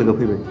मोख्रा बुन्दा लोगो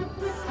फैबाय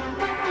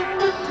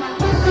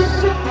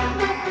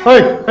ओइ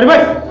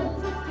फैबाय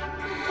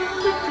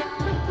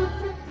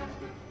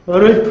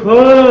ओरै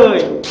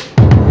फै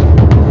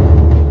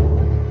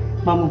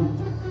मामु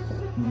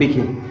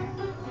बिखि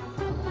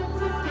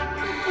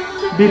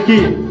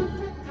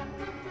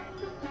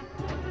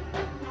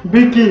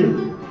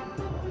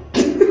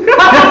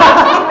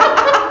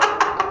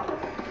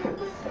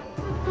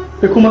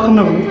बेखौ मा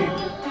खालामनांगौ?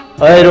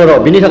 ओइ र'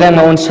 बिनि थाखाय आं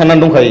माबा मोनसे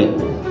साननानै दंखायो।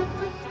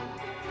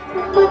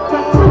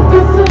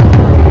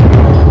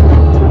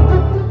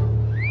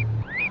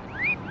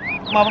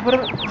 माबाफोर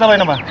जाबाय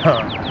नामा?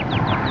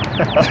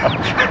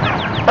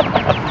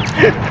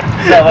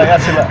 जाबाय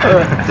आसोला।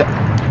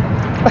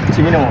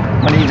 थिगैनो दङ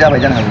माने जाबाय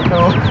जानो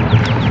हागौ।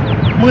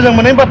 मोजां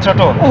मोननाय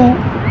बाथ्राथ'।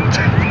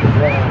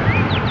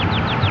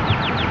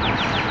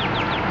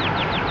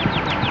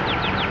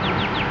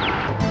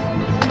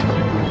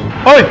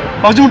 ओइ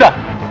मावजि मुदा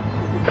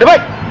फैबाय।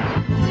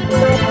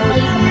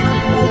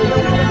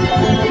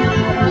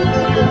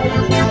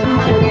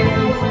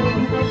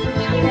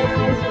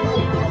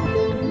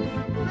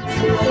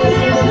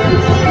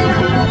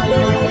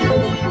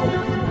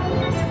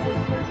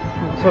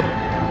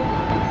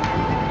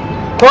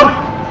 Kon,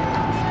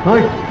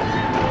 hei,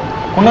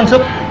 konang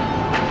sep,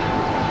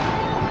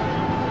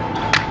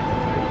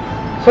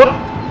 sep,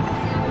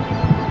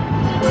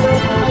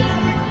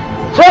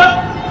 sep.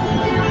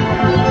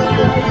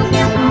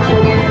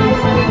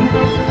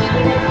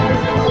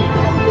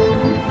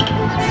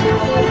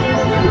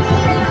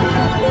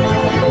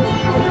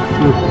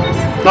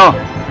 Nah,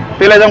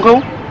 pilih jamku,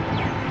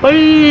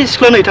 bai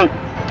sekolah nih tang.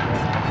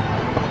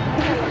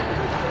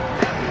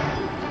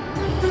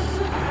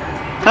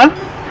 Hah?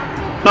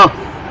 Nah.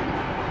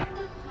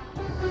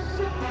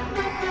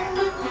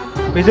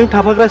 बेजों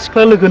थाफाग्रा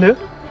सिख्ला लोगोनो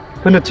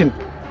होनो थिन।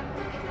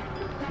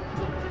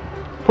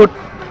 फुट।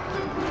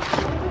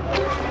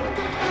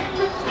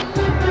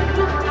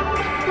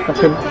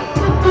 आसोल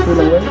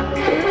होलांबाय।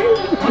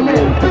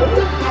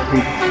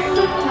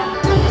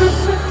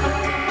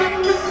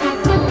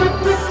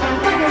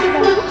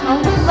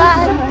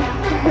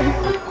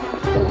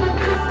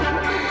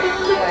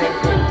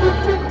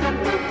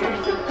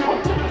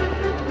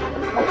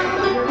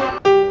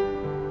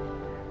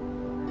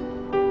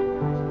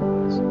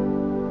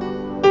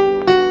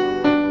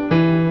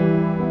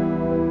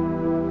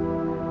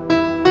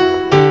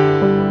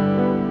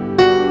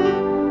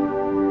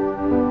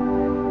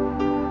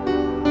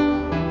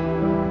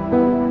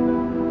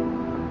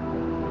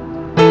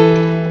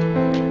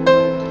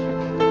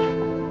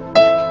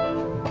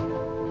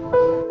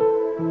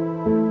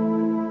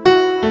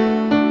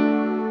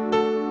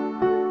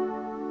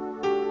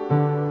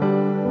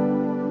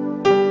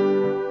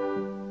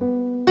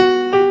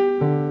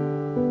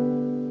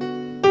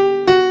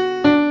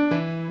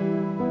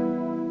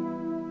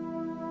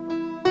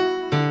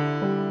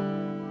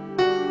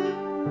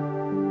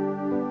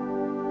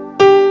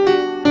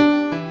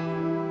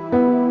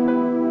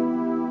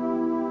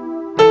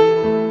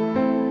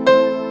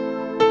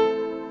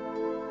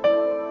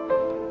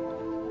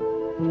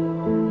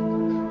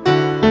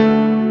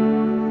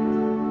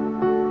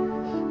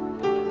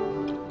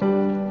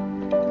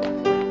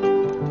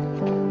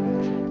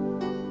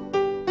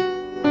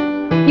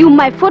 You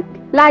my foot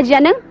लाजिया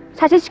नों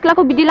सासे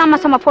सिख्लाखौ बिदि लामा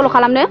सामा फल'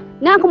 खालामनो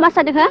नों आंखौ मा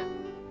सानदों हो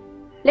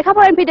लेखा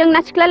फरायनो फैदों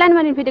ना सिख्ला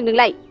लाइन फैदों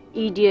नोंलाय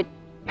इडियट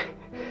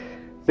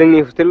जोंनि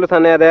हस्टेलाव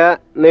थानाय आदाया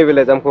नैबे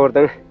लाइजामखौ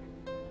हरदों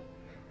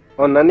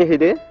अन्नानै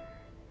हैदो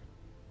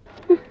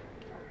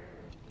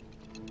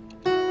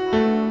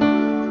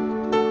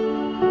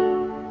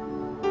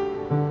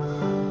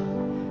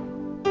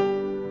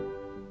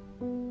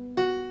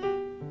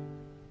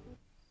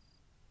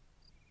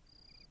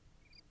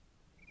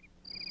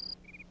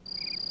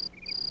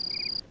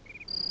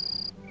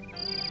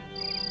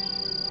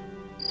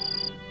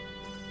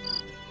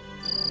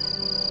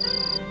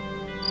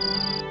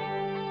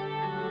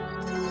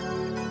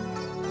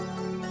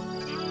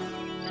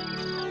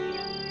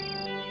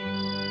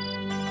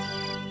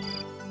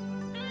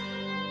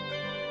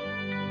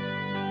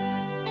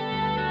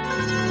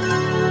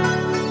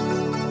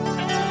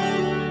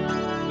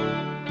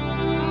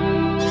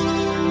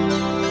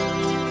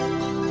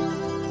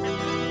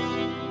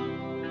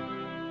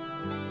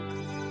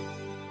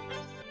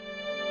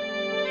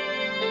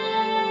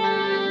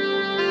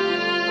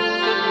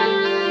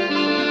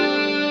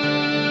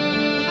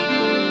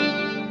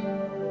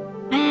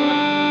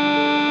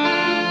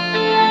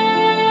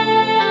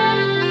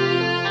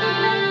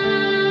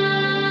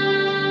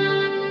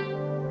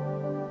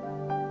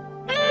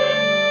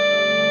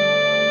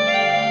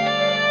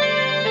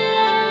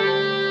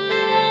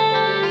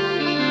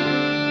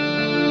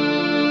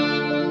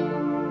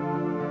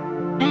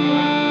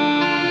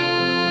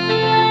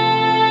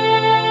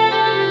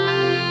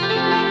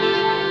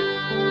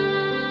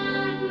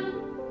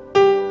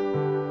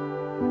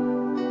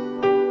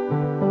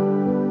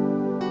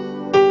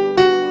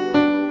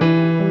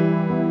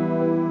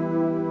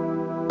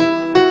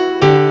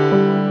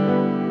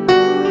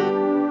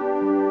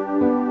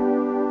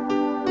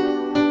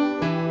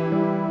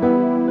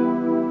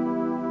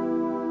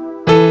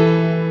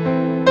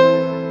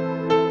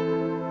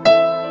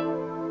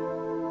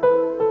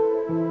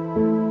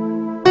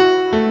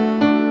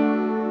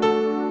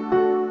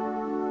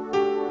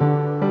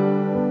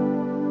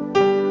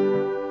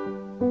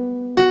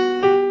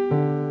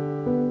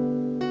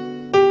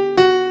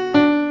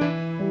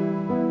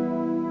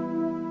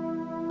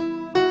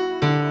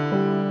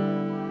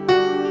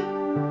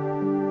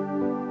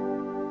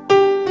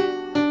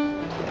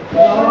Good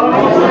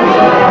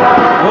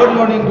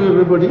morning to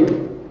everybody.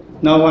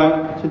 Now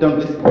sit down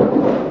please.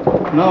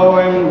 Now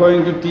I am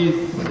going to teach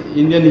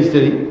Indian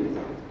history.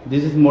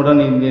 This is modern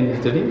Indian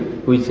history,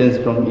 which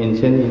changes from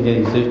ancient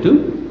Indian history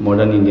to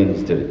modern Indian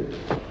history.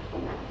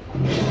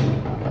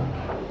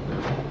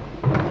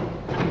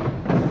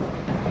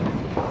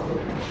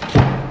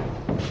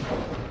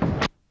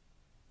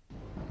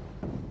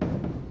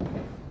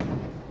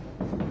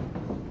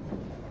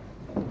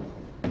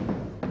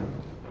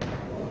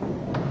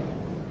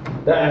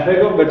 The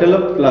effect of Battle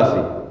of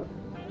Plassey.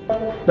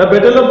 The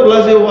Battle of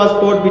Plassey was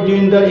fought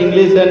between the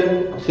English and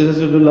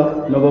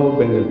Sirajudullah, Nawab of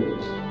Bengal.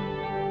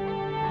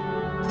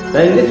 The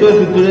English were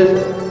victorious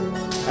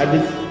at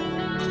this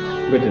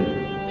battle.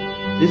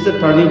 This is a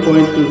turning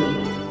point to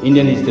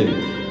Indian history,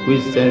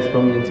 which stands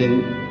from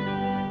ancient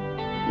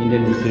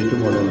Indian history to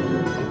modern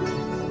Indian history.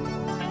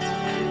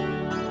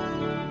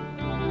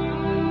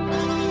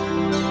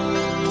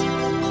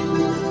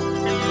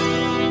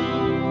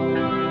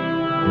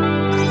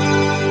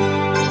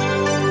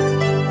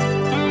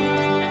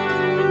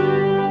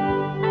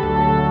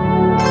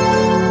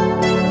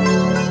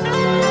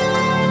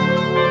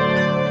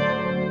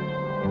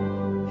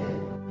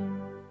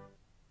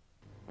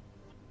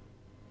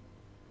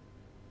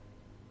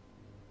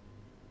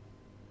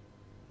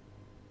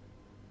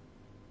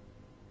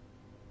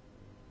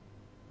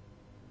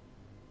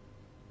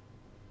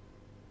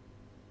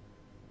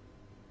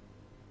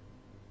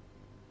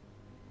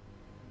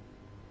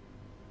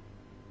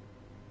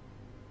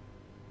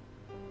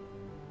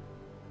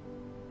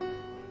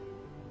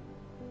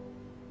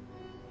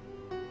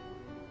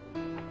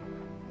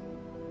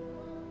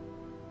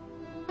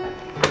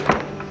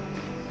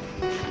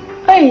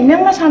 Hey,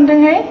 nang मा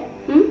सानदोंहाय?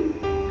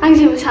 आं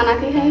जेबो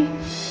सानाखैहाय।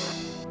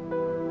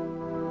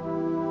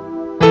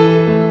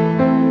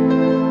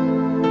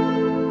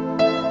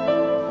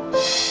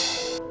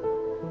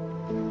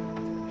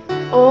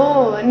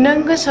 नों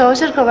गोसोआव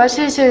सोरखौबा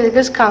सिरि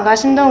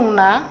गोसोखांगासिनो दं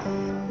ना?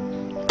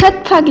 थोद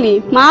फाग्लि,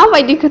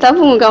 माबायदि खोथा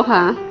बुङो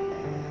गावहा?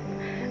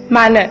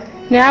 मानो?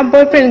 नोंहा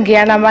बयफ्रेन्ड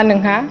गैया नामा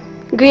नोंहा?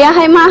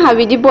 गैयाहाय माहा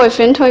बिदि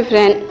बयफ्रेन्ड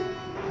टयफ्रेन्ड।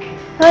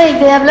 ओइ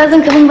गैयाब्ला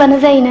जोंखौ बुंबानो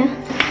जायोना।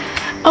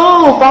 औ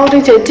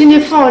बावदोंसो दिनै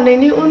फुङाव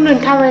नोंनि उन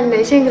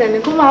थाबायनाय सेंग्राया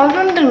नोंखौ माबाफोर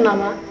होनदों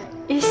नामा?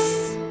 इस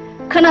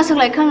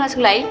खोनासंलाय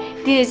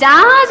दिनै जा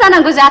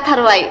जानांगौ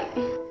जाथारबाय।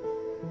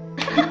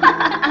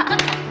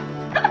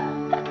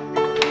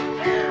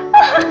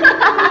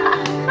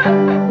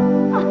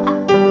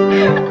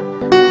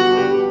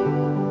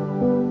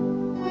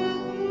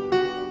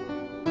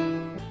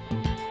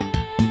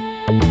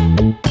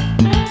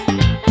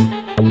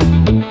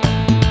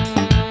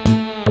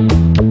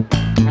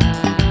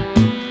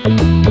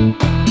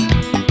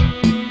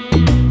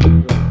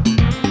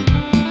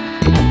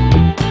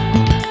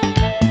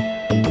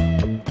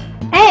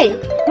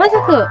 मा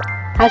जाखो?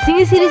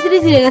 हारसिङै सिरि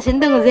जिरायगासिनो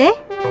दङ जे?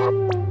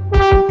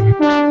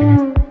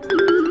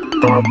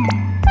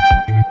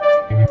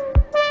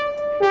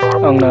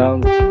 आंना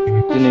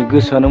दिनै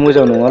गोसोआनो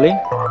मोजां नङालै।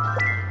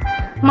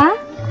 मा?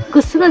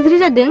 गोसो गाज्रि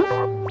जादों?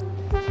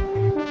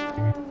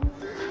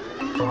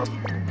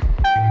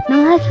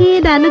 नोंहाखि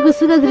दानो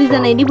गोसो गाज्रि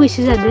जानायनि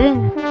बैसो जादों?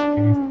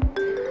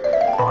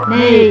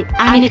 नै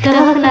आंनि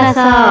खोथाखौ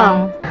खोनासं।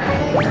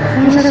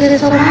 नों सासे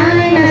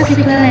समायना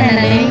सिख्ला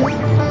नायनानै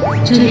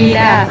जुलि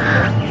ला,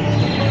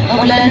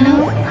 अब्ला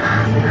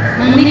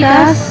नोंनि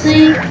गासै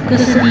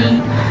गोसोनि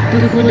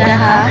दुखु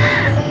दाहा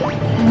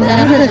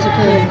मोजाङै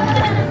जाजोबगोन।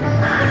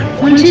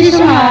 मोनसे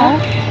समाव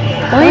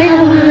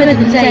बयहाबो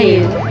बेबायदिनो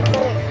जायो।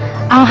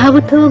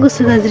 आंहाबोथ'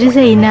 गोसो गाज्रि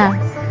जायोना।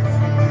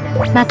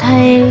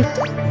 नाथाय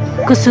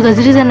गोसो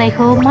गाज्रि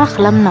जानायखौ मा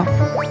खालामनो?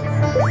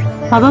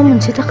 माबा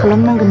मोनसेथ'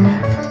 खालामनांगोन ना।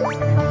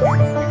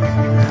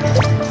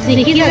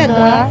 जेखि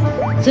जादोआ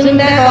जों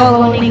दा गाव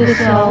गावनि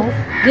गोसोआव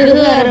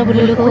गोहो आरो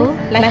बोलोखौ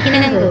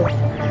लाखिनांगौ।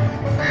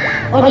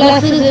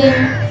 अब्लासो जों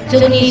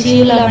जोंनि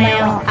जिउ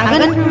लामायाव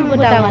आगानफ्रोमबो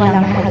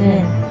दावगालांनो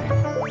हागोन।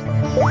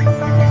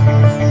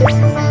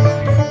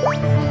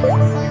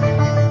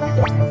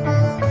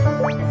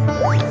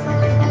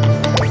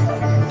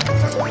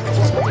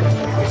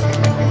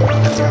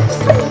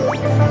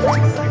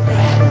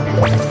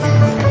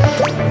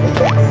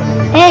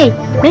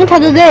 नों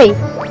थादो दै,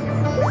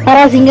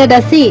 बारा जिंगा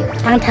दासि,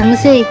 आं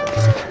थांनोसै।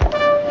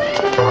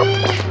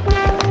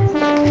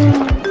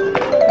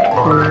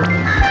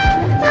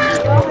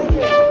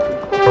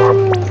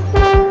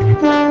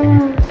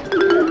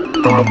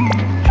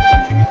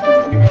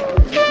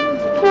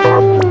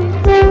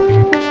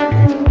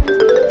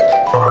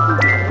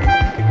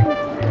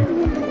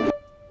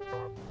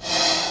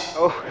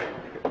 Oh,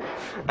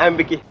 I'm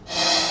Vicky.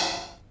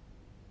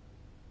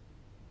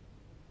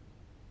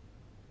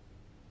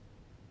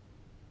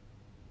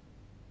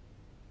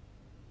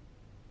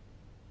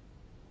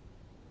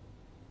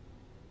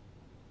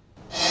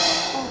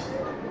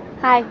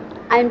 Hi,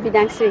 I'm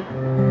Geetanjali.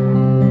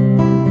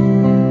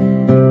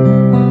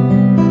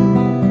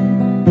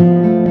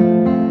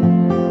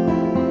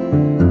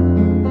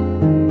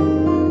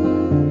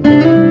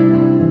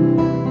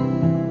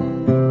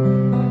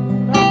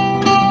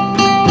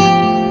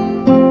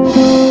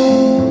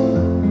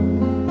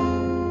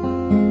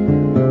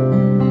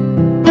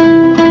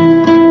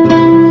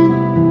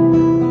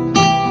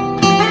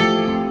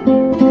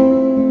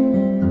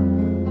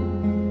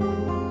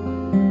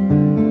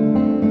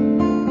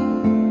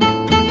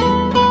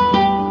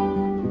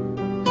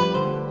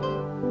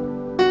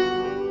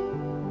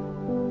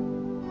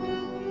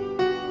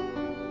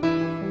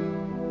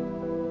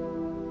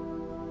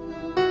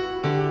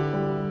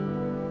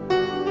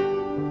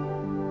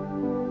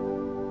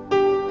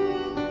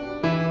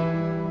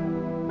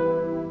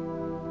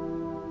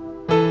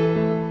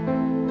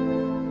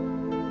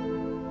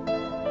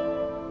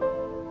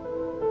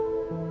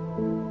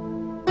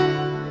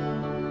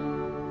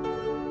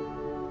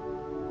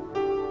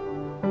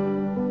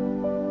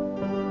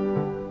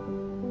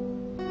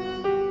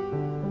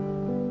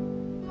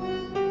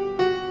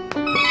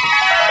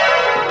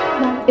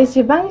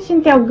 एसेबां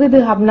सिन्थायाव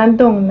गोदो हाबनानै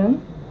दं नों?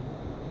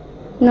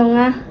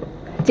 नङा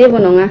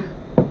जेबो नङा।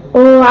 अ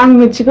आं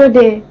मिथिगौ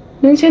दे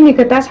नों सोरनि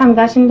खोथा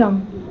सानगासिनो दं।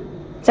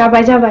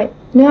 जाबाय जाबाय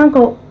नों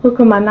आंखौ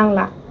होखोमा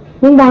नांला।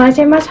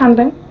 बुंबावनायसै मा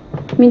सानदों?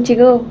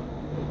 मिथिगौ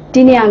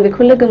दिनै आं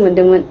बेखौ लोगो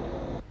मोनदोंमोन।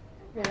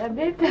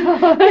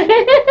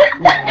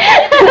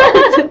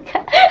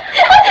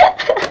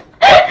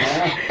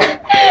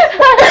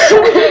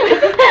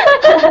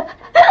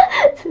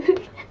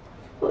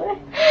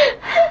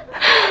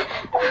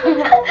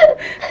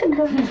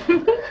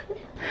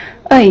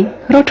 ओइ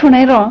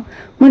रथ'नाय र'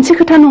 मोनसे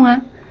खोथा नङा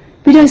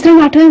बिदांस्रि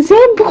माथो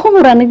जेबो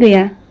खबरानो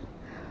गैया।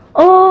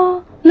 अ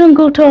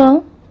नंगौथ'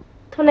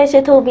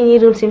 थनायसो थौ बिनि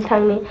रुमसिम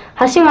थांनि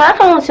हारसिं मा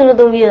खालामगासिनो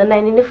दं बियो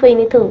नायनोनो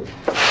फैनो थौ।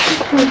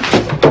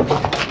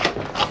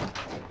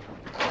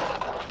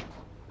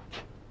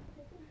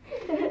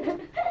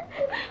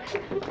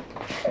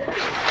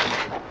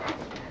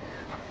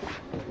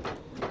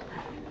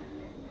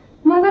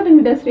 मा जादों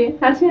बिदांस्रि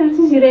हारसिं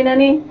हारसिं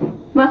जिरायनानै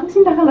माखौ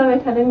सिन्था खालामबाय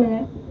थादों नोङो?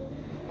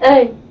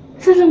 ओइ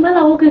सोरजोंबा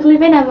लावआव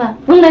गोग्लैबाय नामा?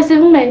 बुंनायसै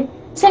बुंनाय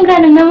सेंग्रा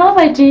नोंना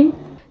माबायदि?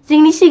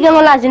 जोंनि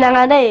सिगाङाव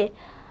लाजिनाङा दै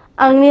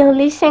आंनि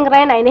हलि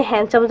सेंग्राया नायनो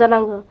हेन्डसाम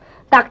जानांगौ।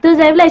 डाक्टर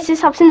जायोब्ला एसे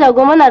साबसिन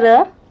जागौमोन आरो।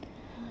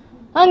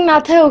 आं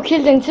नाथाय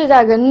उखिलजोंसो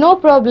जागोन न'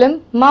 प्रब्लेम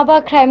माबा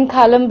क्राइम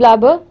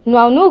खालामब्लाबो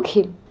न'आवनो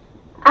उखिल।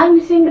 आंनि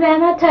सेंग्राया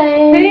नाथाय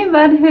है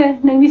बाद हो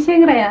नोंनि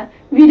सेंग्राया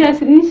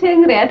बिदास्रिनि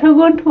सेंग्रायाथ'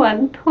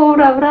 गन्थ'आनो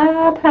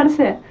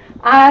थब्राब्राथारसो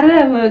आरो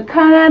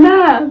मोखाङाना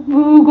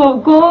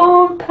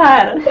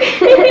बुगबगबथार।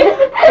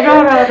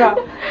 र'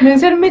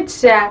 नोंसोर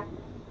मिथिया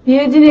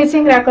बियो दिनै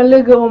सेंग्राखौ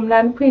लोगो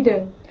हमनानै फैदों।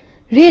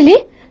 रियेलि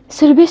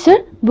सोर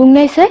बिसोर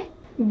बुंनायसाय?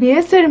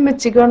 बियो सोर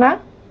मिथिगौ ना?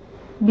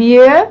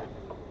 बियो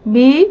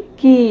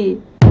बिकि।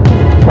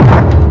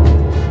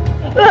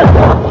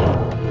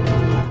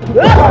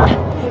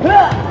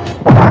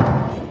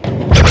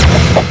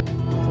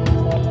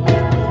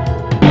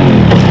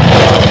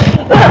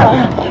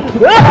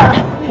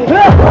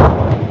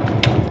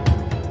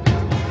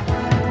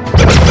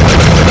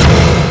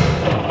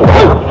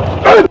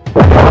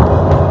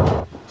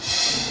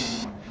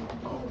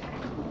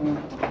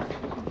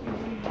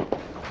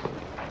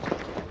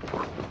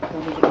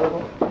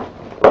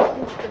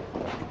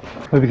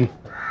 बिकि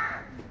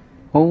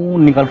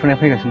उननि गार्लफ्रेन्डआ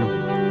फैगासिनो दं।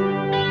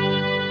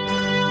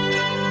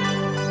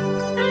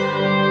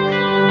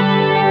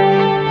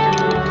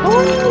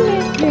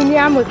 नोंनि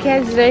आमोखाया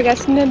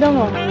जिरायगासिनो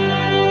दङ।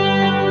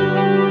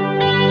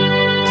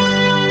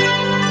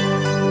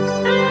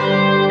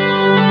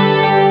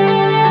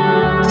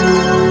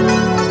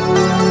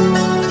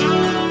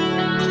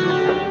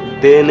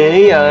 दिनै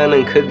आं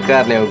नोंखौ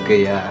गारनायाव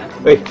गैया।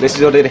 ओइ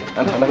नोंसोर ज' दे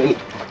आं थांना फैनि।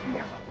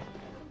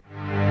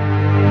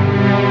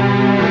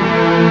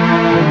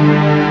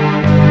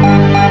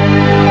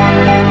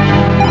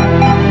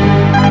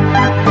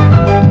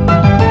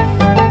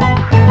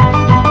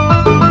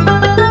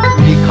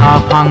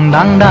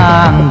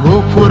 फांदांदां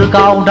गुफुर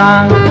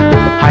गावदां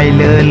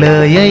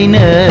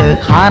हायलोलोयैनो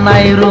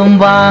खानाय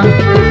रुमबां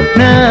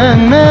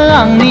नोंनो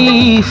आंनि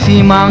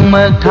सिमां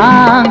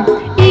मोगथां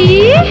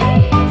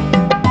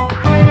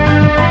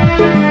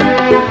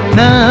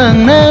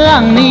नोंनो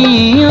आंनि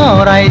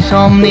अराय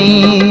समनि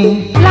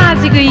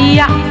लाजि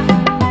गैया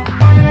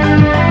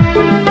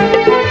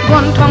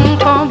गन्थं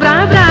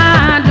थब्राब्रा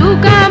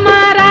दुगा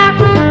मारा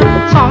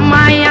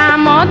समाया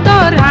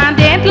मटरा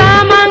देदला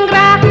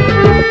मांग्रा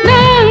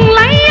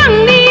नोंलाय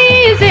आंनि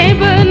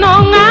जेबो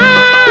नङा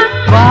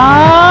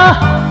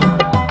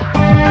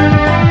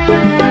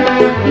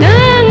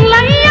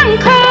नोंलाय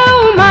आंखौ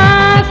मा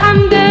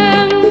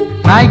सानदों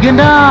नायगोन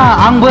दा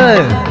आंबो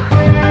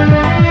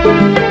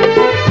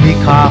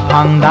बिखा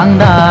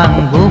फांदांदां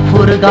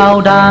गुफुर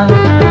गावदां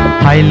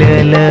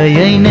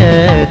हायलोलोयैनो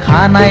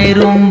खानाय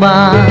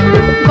रुमबां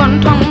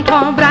गन्थं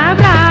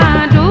थब्राब्रा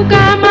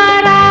दुगा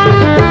मारा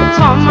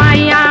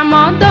समाया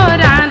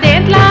मटरा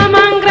देदला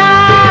मांग्रा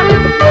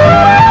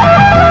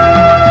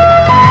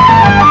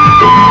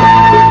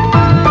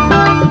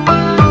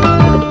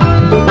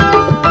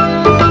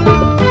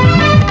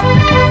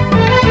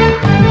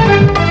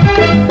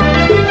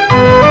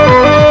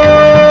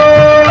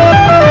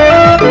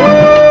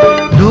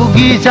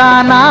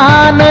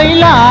जानानै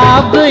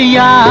लाब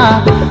गैया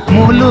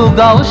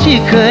मुलुगाव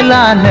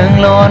सिखोला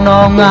नोंल'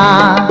 नङा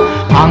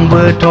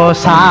आंबोथ'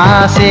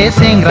 सासे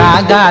सेंग्रा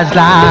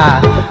गाज्ला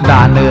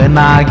दानो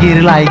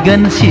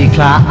नागिरलायगोन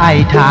सिख्ला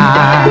आयथा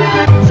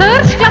सोर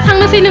सिख्ला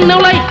थांनोसै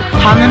नोंनावलाय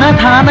थाङोना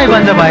थाङा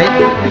नायबानो जाबाय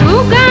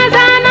दुगा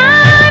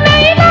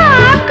जानानै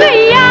लाब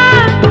गैया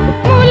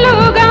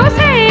मुलुगाव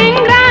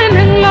सेंग्रा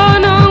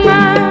नोंल' नङा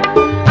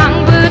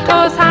आंबोथ'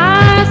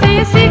 सासे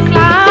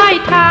सिख्ला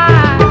आयथा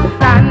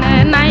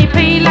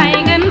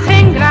फैलायगोन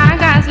सेंग्रा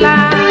गाज्ला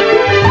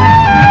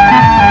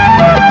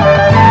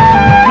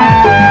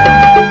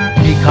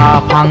बिखा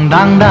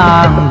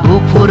फांदांदां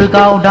गुफुर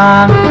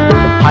गावदां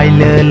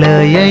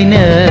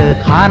हायलोलोयैनो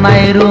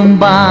खानाय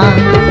रुमबां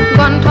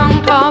गन्थं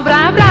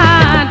थब्राब्रा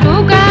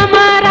दुगा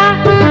मारा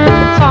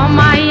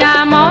समाया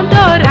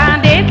मटरा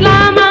देदला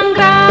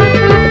मांग्रा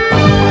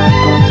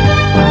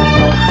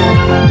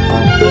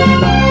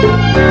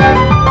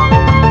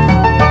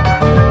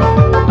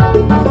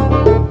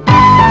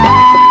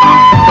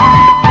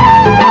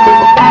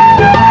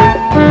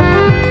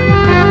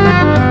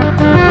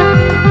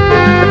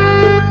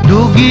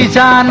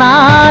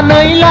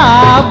जानानै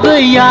लाब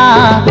गैया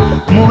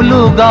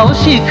मुलुगाव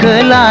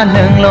सिखोला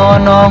नोंल'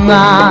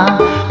 नङा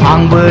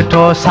आंबोथ'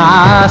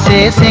 सासे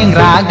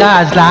सेंग्रा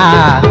गाज्ला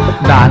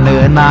दानो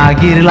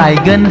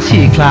नागिरलायगोन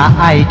सिख्ला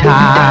आयथा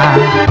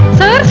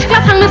सोर सिख्ला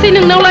थांनोसै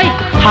नोंनावलाय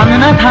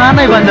थाङोना थाङा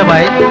नायबानो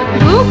जाबाय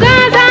दुगा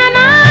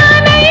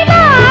जानानै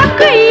लाब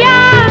गैया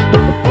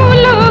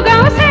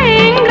मुलुगाव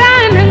सेंग्रा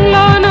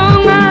नोंल'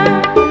 नङा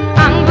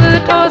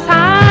आंबोथ'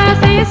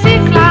 सासे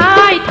सिख्ला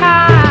आयथा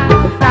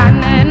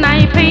दानो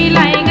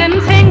नायफैलायगोन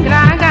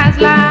सेंग्रा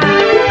गाज्ला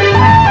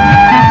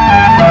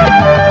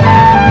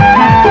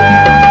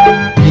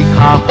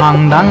बिखा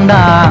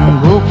फांदांदां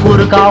गुफुर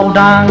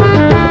गावदां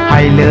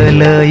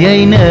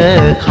हायलोलोयैनो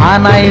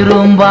खानाय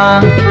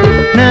रुमबां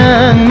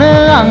नोंनो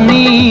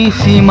आंनि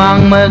सिमां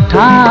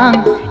मोगथां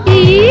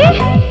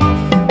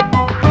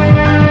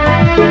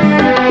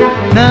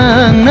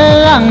नोंनो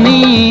आंनि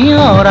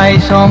अराय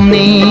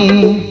समनि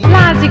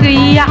लाजि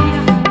गैया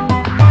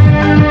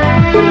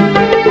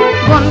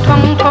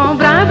गन्थं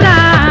थब्रा ब्रा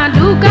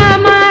दुगा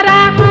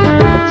मारा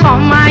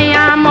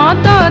समाया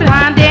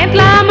मदरा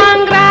देदला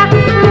मांग्रा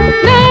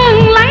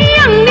नोंलाय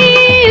आंनि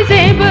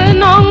जेबो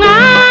नङा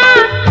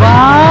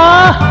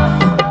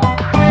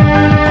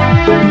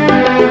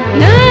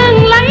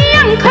नोंलाय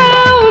आंखौ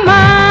मा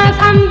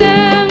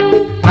सानदों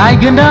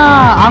नायगोन दा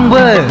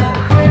आंबो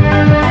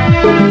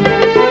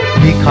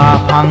बिखा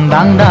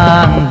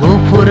फांदांदां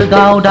गुफुर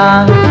गावदां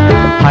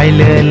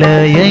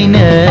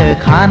हायलोलोयैनो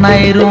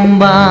खानाय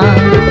रुमबां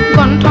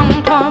गन्थं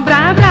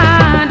थब्रा ब्रा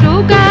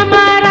दुगा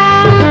मारा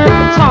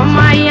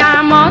समाया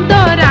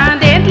मदरा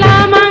देदला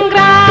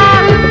मांग्रा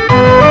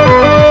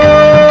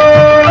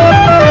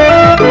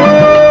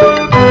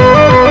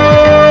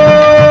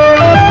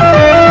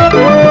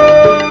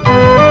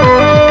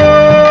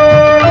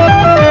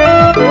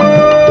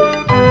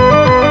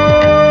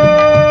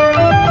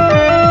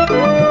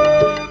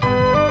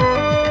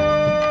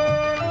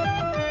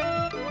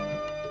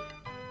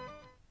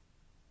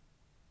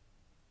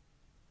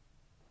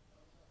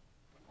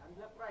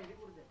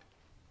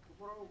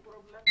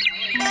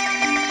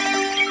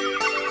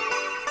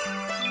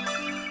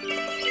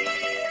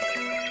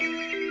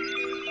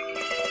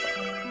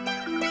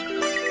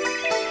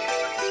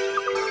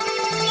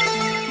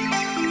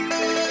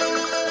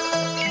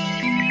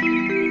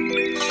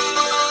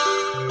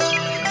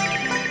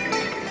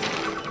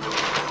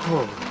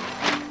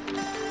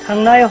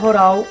थांनाय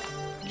हराव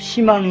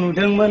सिमां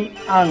नुदोंमोन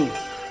आं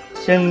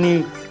जोंनि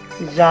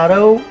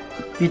जारौ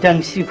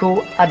बिदांस्रिखौ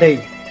आदै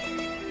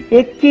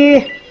एखे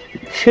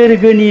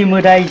सोरगोनि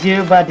मोदायजो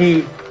बादि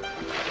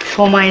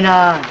समायना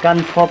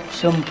गानफब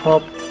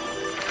जोमफब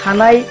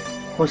खानाय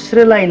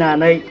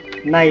हस्रोलायनानै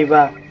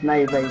नायबा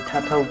नायबाय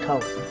थाथावथाव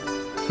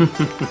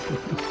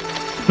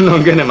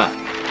नंगौ नामा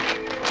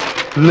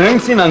नों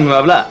सिमां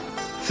नुवाब्ला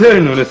सोर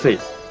नुनोसै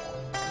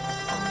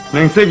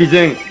नोंसो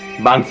बिजों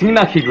बांसिन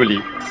नाखिगुलि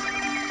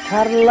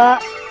थारला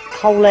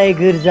खावलाय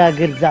गोरजा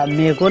गोरजा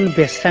मेगन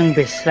बेस्रां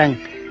बेस्रां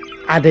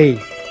आदै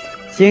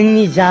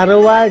जोंनि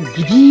जारौआ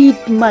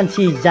गिदिर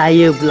मानसि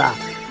जायोब्ला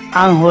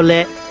आं हले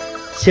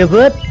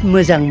जोबोद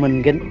मोजां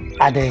मोनगोन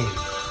आदै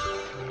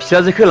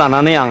फिसाजोखौ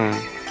लानानै आं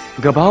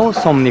गोबाव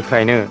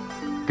समनिफ्रायनो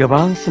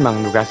गोबां सिमां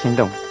नुगासिनो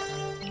दं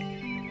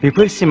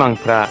बेफोर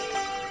सिमांफ्रा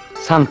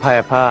सानफा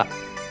एफा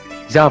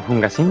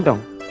जाफुंगासिनो दं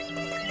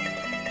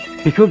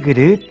बेखौ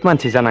गिदिर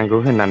मानसि जानांगौ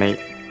होननानै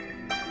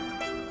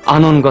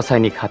आनन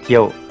गसाइनि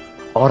खाथियाव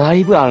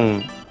अरायबो आं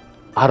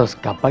आरज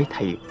गाबबाय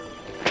थायो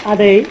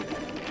आदै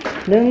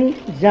नों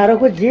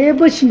जारौखौ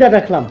जेबो सिन्था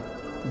दाखालाम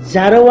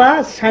जारौआ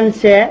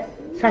सानसे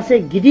सासे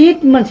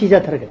गिदिर मानसि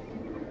जाथारगोन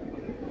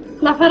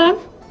लाफाराम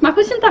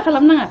माखौ सिन्था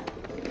खालामनाङा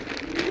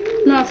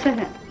नङासै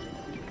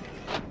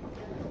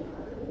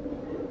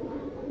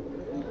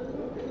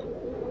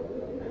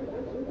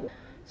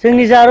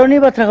जोंनि जारौनि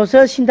बाथ्राखौसो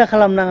सिन्था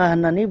खालामनाङा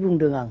होननानै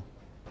बुंदों आं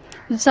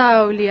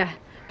जावलिया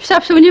फिसा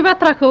फिसौनि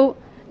बाथ्राखौ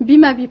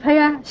बिमा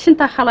बिफाया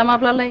सिन्था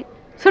खालामाब्लालाय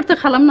सोरथो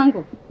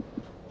खालामनांगौ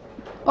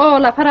अ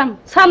लाफाराम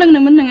साहा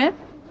लोंनोमोन नोङो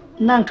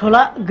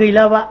नांथ'ला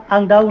गैलाबा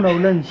आं दा उनाव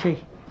लोंसै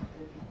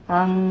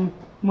आं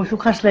मोसौ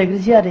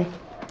खास्लायग्रोसै आदै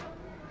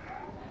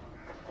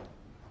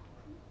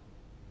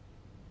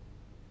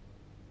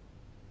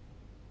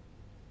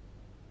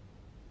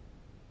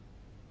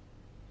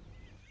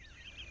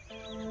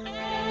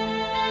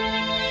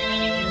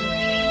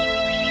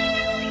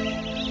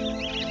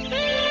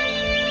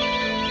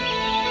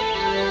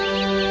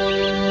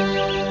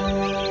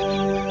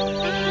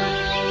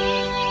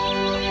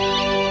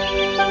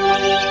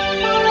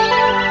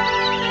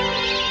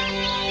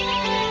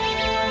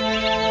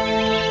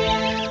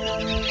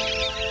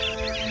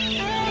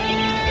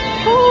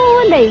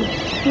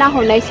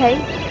नाहरनायसाय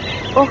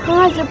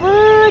अख्राङा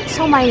जोबोद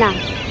समायना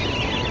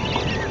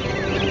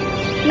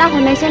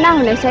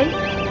नाहरनायसाय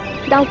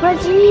दाउफ्रा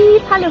जि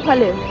फालो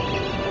फालो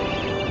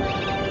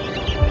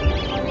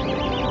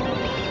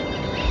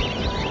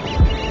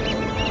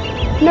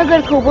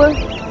नोगोरखौबो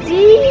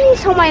जि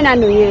समायना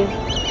नुयो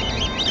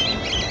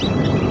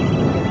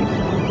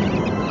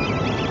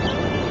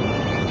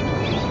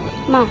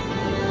मा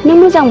नों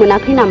मोजां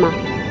मोनाखै नामा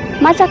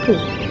मा जाखो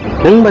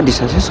नों बादि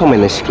सासे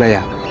समायना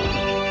सिख्लाया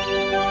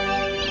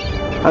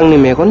आंनि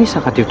मेगननि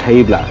साखाथियाव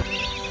थायोब्ला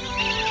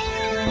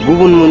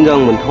गुबुन मोजां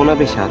मोनथावना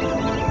बेसाद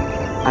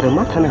आरो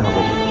मा थानो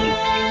हाबावो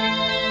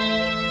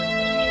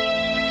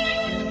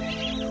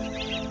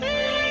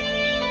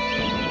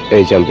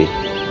ओइ जाम्बि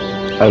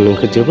आं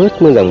नोंखौ जोबोद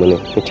मोजां मोनो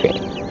मिथिबाय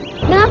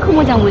नों आंखौ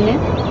मोजां मोनो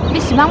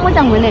बेसेबां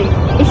मोजां मोनो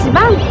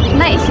एसेबां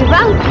ना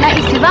एसेबां ना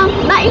एसेबां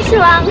ना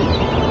एसेबां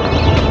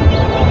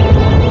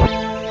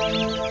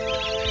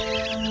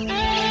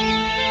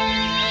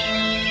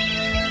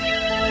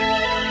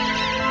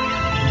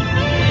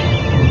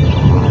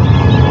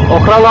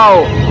अख्राङाव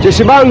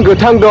जेसेबां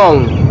गोथां दं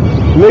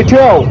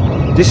लैथोआव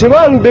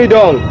जेसेबां दै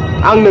दं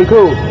आं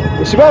नोंखौ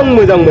एसेबां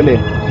मोजां mono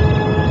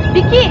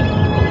Biki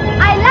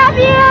I love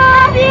you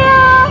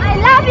I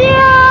love you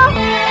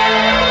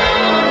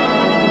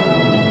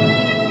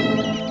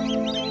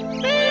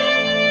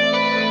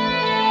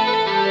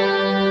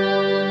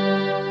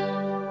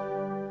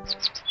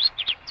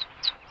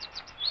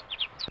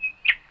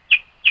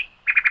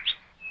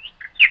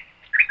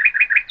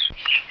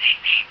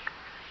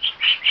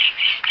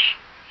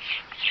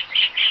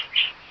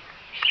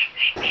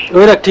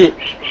ओइ राखथि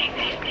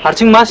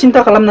हारसिं मा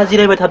सिन्था खालामना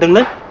जिरायबाय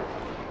थादोंलै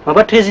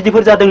माबा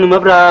ट्रेजेडिफोर जादों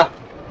नामाब्रा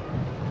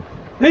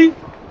है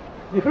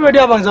बेफोरबायदि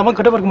आबां जाबां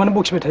खोथाफोरखौ मानो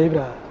बखिबाय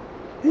थायोब्रा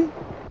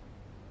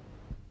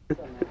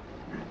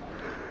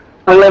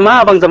आंलाय मा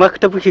आबां जाबां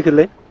खोथा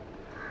बखिखोलै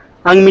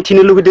आं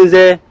मिथिनो लुबैदों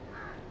जे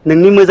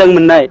नोंनि मोजां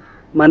मोननाय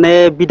माने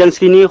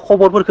बिदांस्रिनि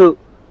खबरफोरखौ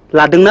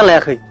लादोंना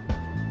लायाखै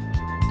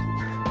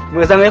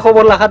मोजाङै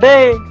खबर लाखा दै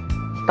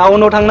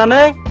टाउनाव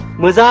थांनानै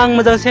मोजां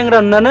मोजां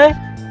सेंग्रा नुनानै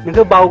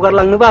नोंखौ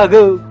बावगारलांनोबो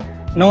हागौ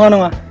नङा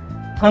नङा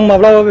आं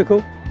माब्लाबा बेखौ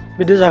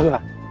बिदि जाहोआ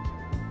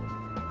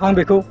आं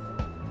बेखौ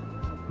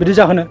बिदि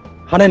जाहोनो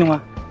हानाय नङा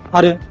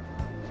आरो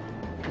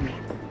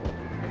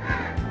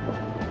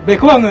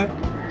बेखौ आङो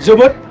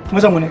जोबोद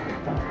मोजां मोनो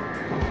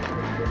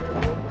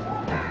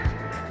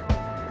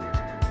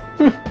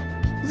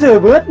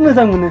जोबोद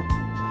मोजां मोनो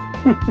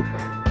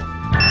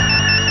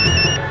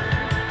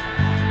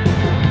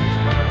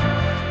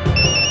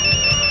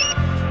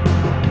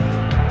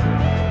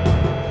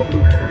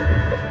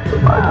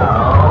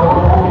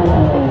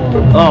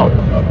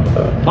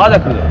मा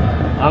जाखो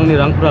आंनि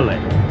रांफोरालाय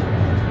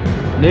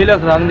 2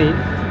 लाख रांनि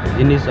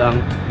जिनिस आं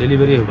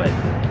डेलिभारि होबाय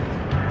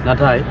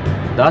नाथाय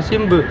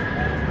दासिमबो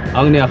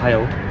आंनि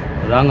आखायाव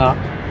राङा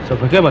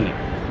सफैयाखै माने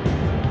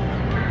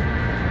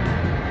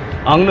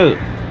आंनो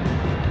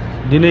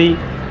दिनै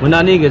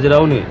मोनानि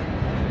गेजेरावनो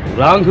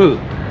रांखौ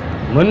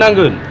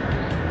मोननांगोन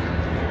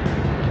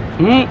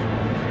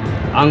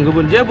आं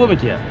गुबुन जेबो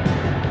मिथिया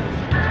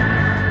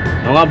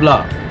नङाब्ला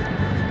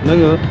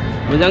नोङो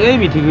मोजाङै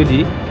मिथिगौ दि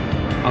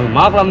आं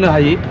मा खालामनो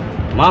हायो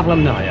मा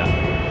खालामनो हाया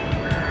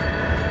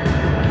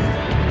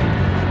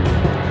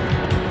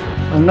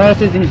आंना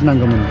एसे जिनिस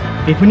नांगौमोन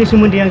बेफोरनि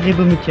सोमोन्दै आं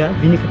जेबो मिथिया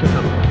बिनि खोथा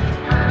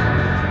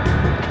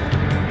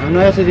आंना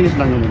एसे जिनिस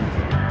नांगौमोन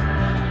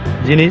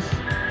जिनिस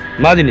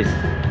मा जिनिस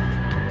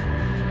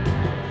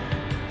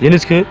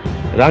जिनिसखौ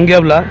रां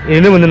गैयाब्ला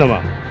एरैनो मोनो नामा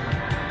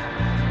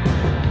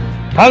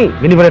थां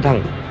बेनिफ्राय थां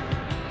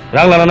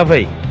रां लानानै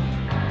फै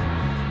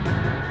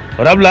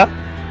हराब्ला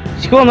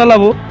सिखाव हमना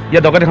लाबो या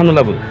डकाइति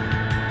खालामना लाबो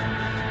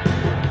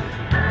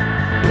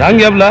रां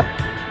गैयाब्ला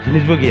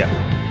जिनिसबो गैया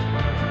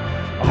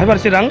आखाइ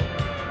फारसे रां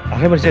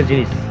आखाइ फारसे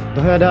जिनिस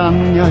दहाय आदा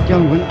आंनि आखायाव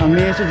मोनगोन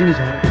आंनि एसे जिनिस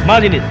मा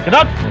जिनिस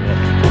खोथा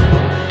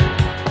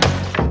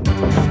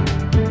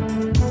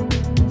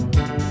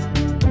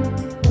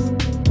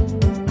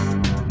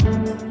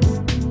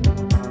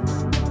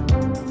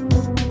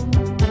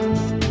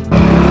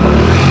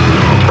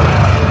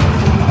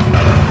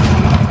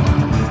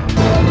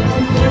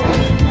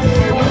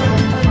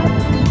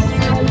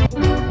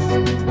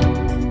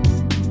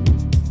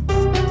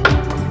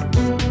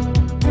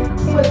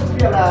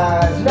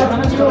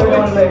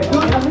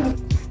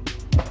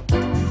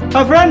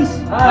Hi friends.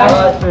 Hi.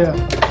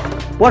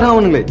 What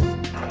happened nोंलाय?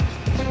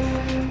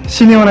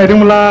 Cinema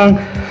नायदोंमोनलां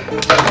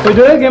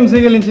फैदो गेमसो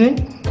गेलेनोसै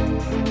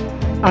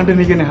आं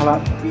दिनै गेलेनो हाला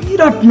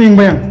बिराद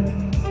मेंबाय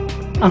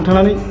आं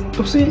थांनानै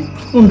दसे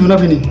उन्दुना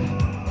फैनि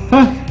हा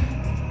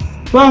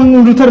आं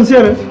उन्दुथारनोसै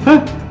आरो हा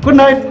गुड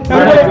नाइट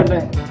गुड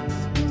नाइट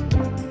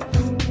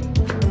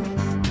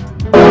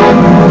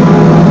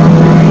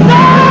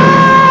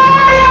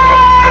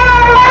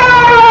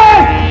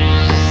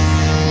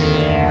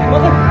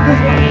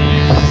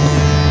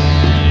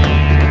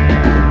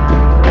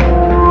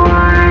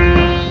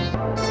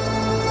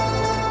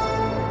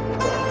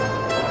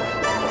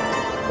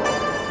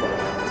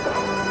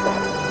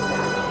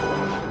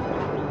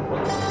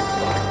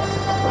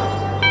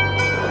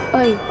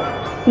ओइ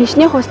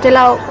नोंसिनि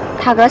हस्टेलाव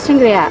थाग्रा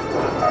सेंग्राया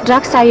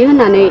ड्राग्स जायो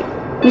होननानै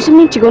नोंसोर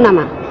मिथिगौ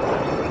नामा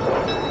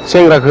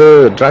सेंग्राखौ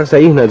ड्राग्स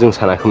जायो होनना जों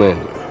सानाखैमोन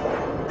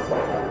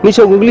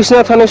निसायाव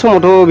गोग्लैसोना थानाय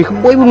समावथ' बेखौ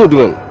बयबो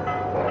नुदोंमोन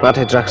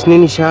नाथाय ड्राग्सनि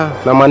निसा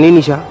ना मानि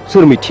निसा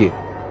सोर मिथियो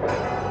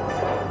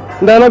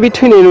दाना बे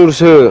थैनायनि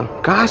उनावसो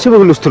गासैबो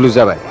हुलुस थुलुस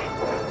जाबाय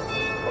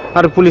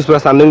आरो पुलिसफ्रा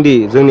सानदों दि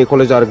जोंनि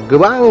कलेजाव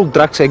गोबां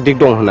ड्राग्स एडिक्ट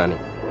दं होननानै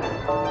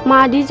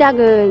मादि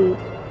जागोन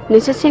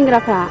नोंसोर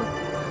सेंग्राफ्रा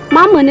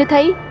मा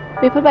मोनोथाय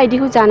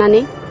बेफोरबायदिखौ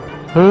जानानै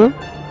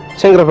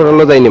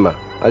सेंग्राफोराल' जायो नामा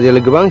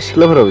आजिखालि गोबां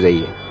सिख्लाफोराबो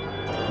जायो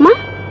मा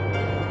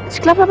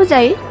सिख्लाफ्राबो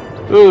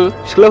जायो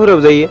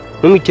सिख्लाफोराबो जायो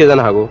नों मिथिया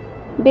जानो हागौ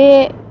बे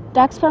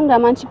ड्राग्स फानग्रा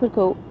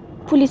मानसिफोरखौ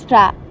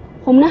पुलिसफ्रा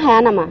हमनो हाया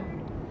नामा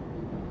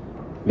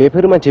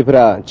बेफोर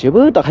मानसिफोरा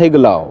जोबोद आखाइ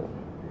गोलाव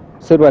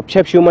सोरबा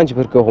फिसा फिसौ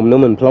मानसिफोरखौ हमनो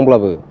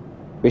मोनफ्लांब्लाबो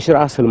बिसोर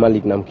आसोल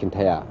मालिक नाम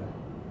खिन्थाया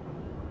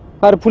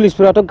आरो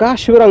पुलिसफोराथ'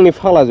 गासिबो रांनि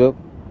फाग्लाजोब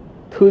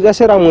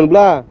थोजासे रां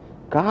मोनब्ला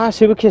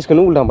गासिबो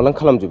केसखौनो उल्टां फाल्टां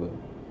खालामजोबो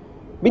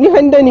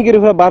बेनिखायनो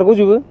दायनिगिरिफोरा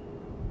बारग'जोबो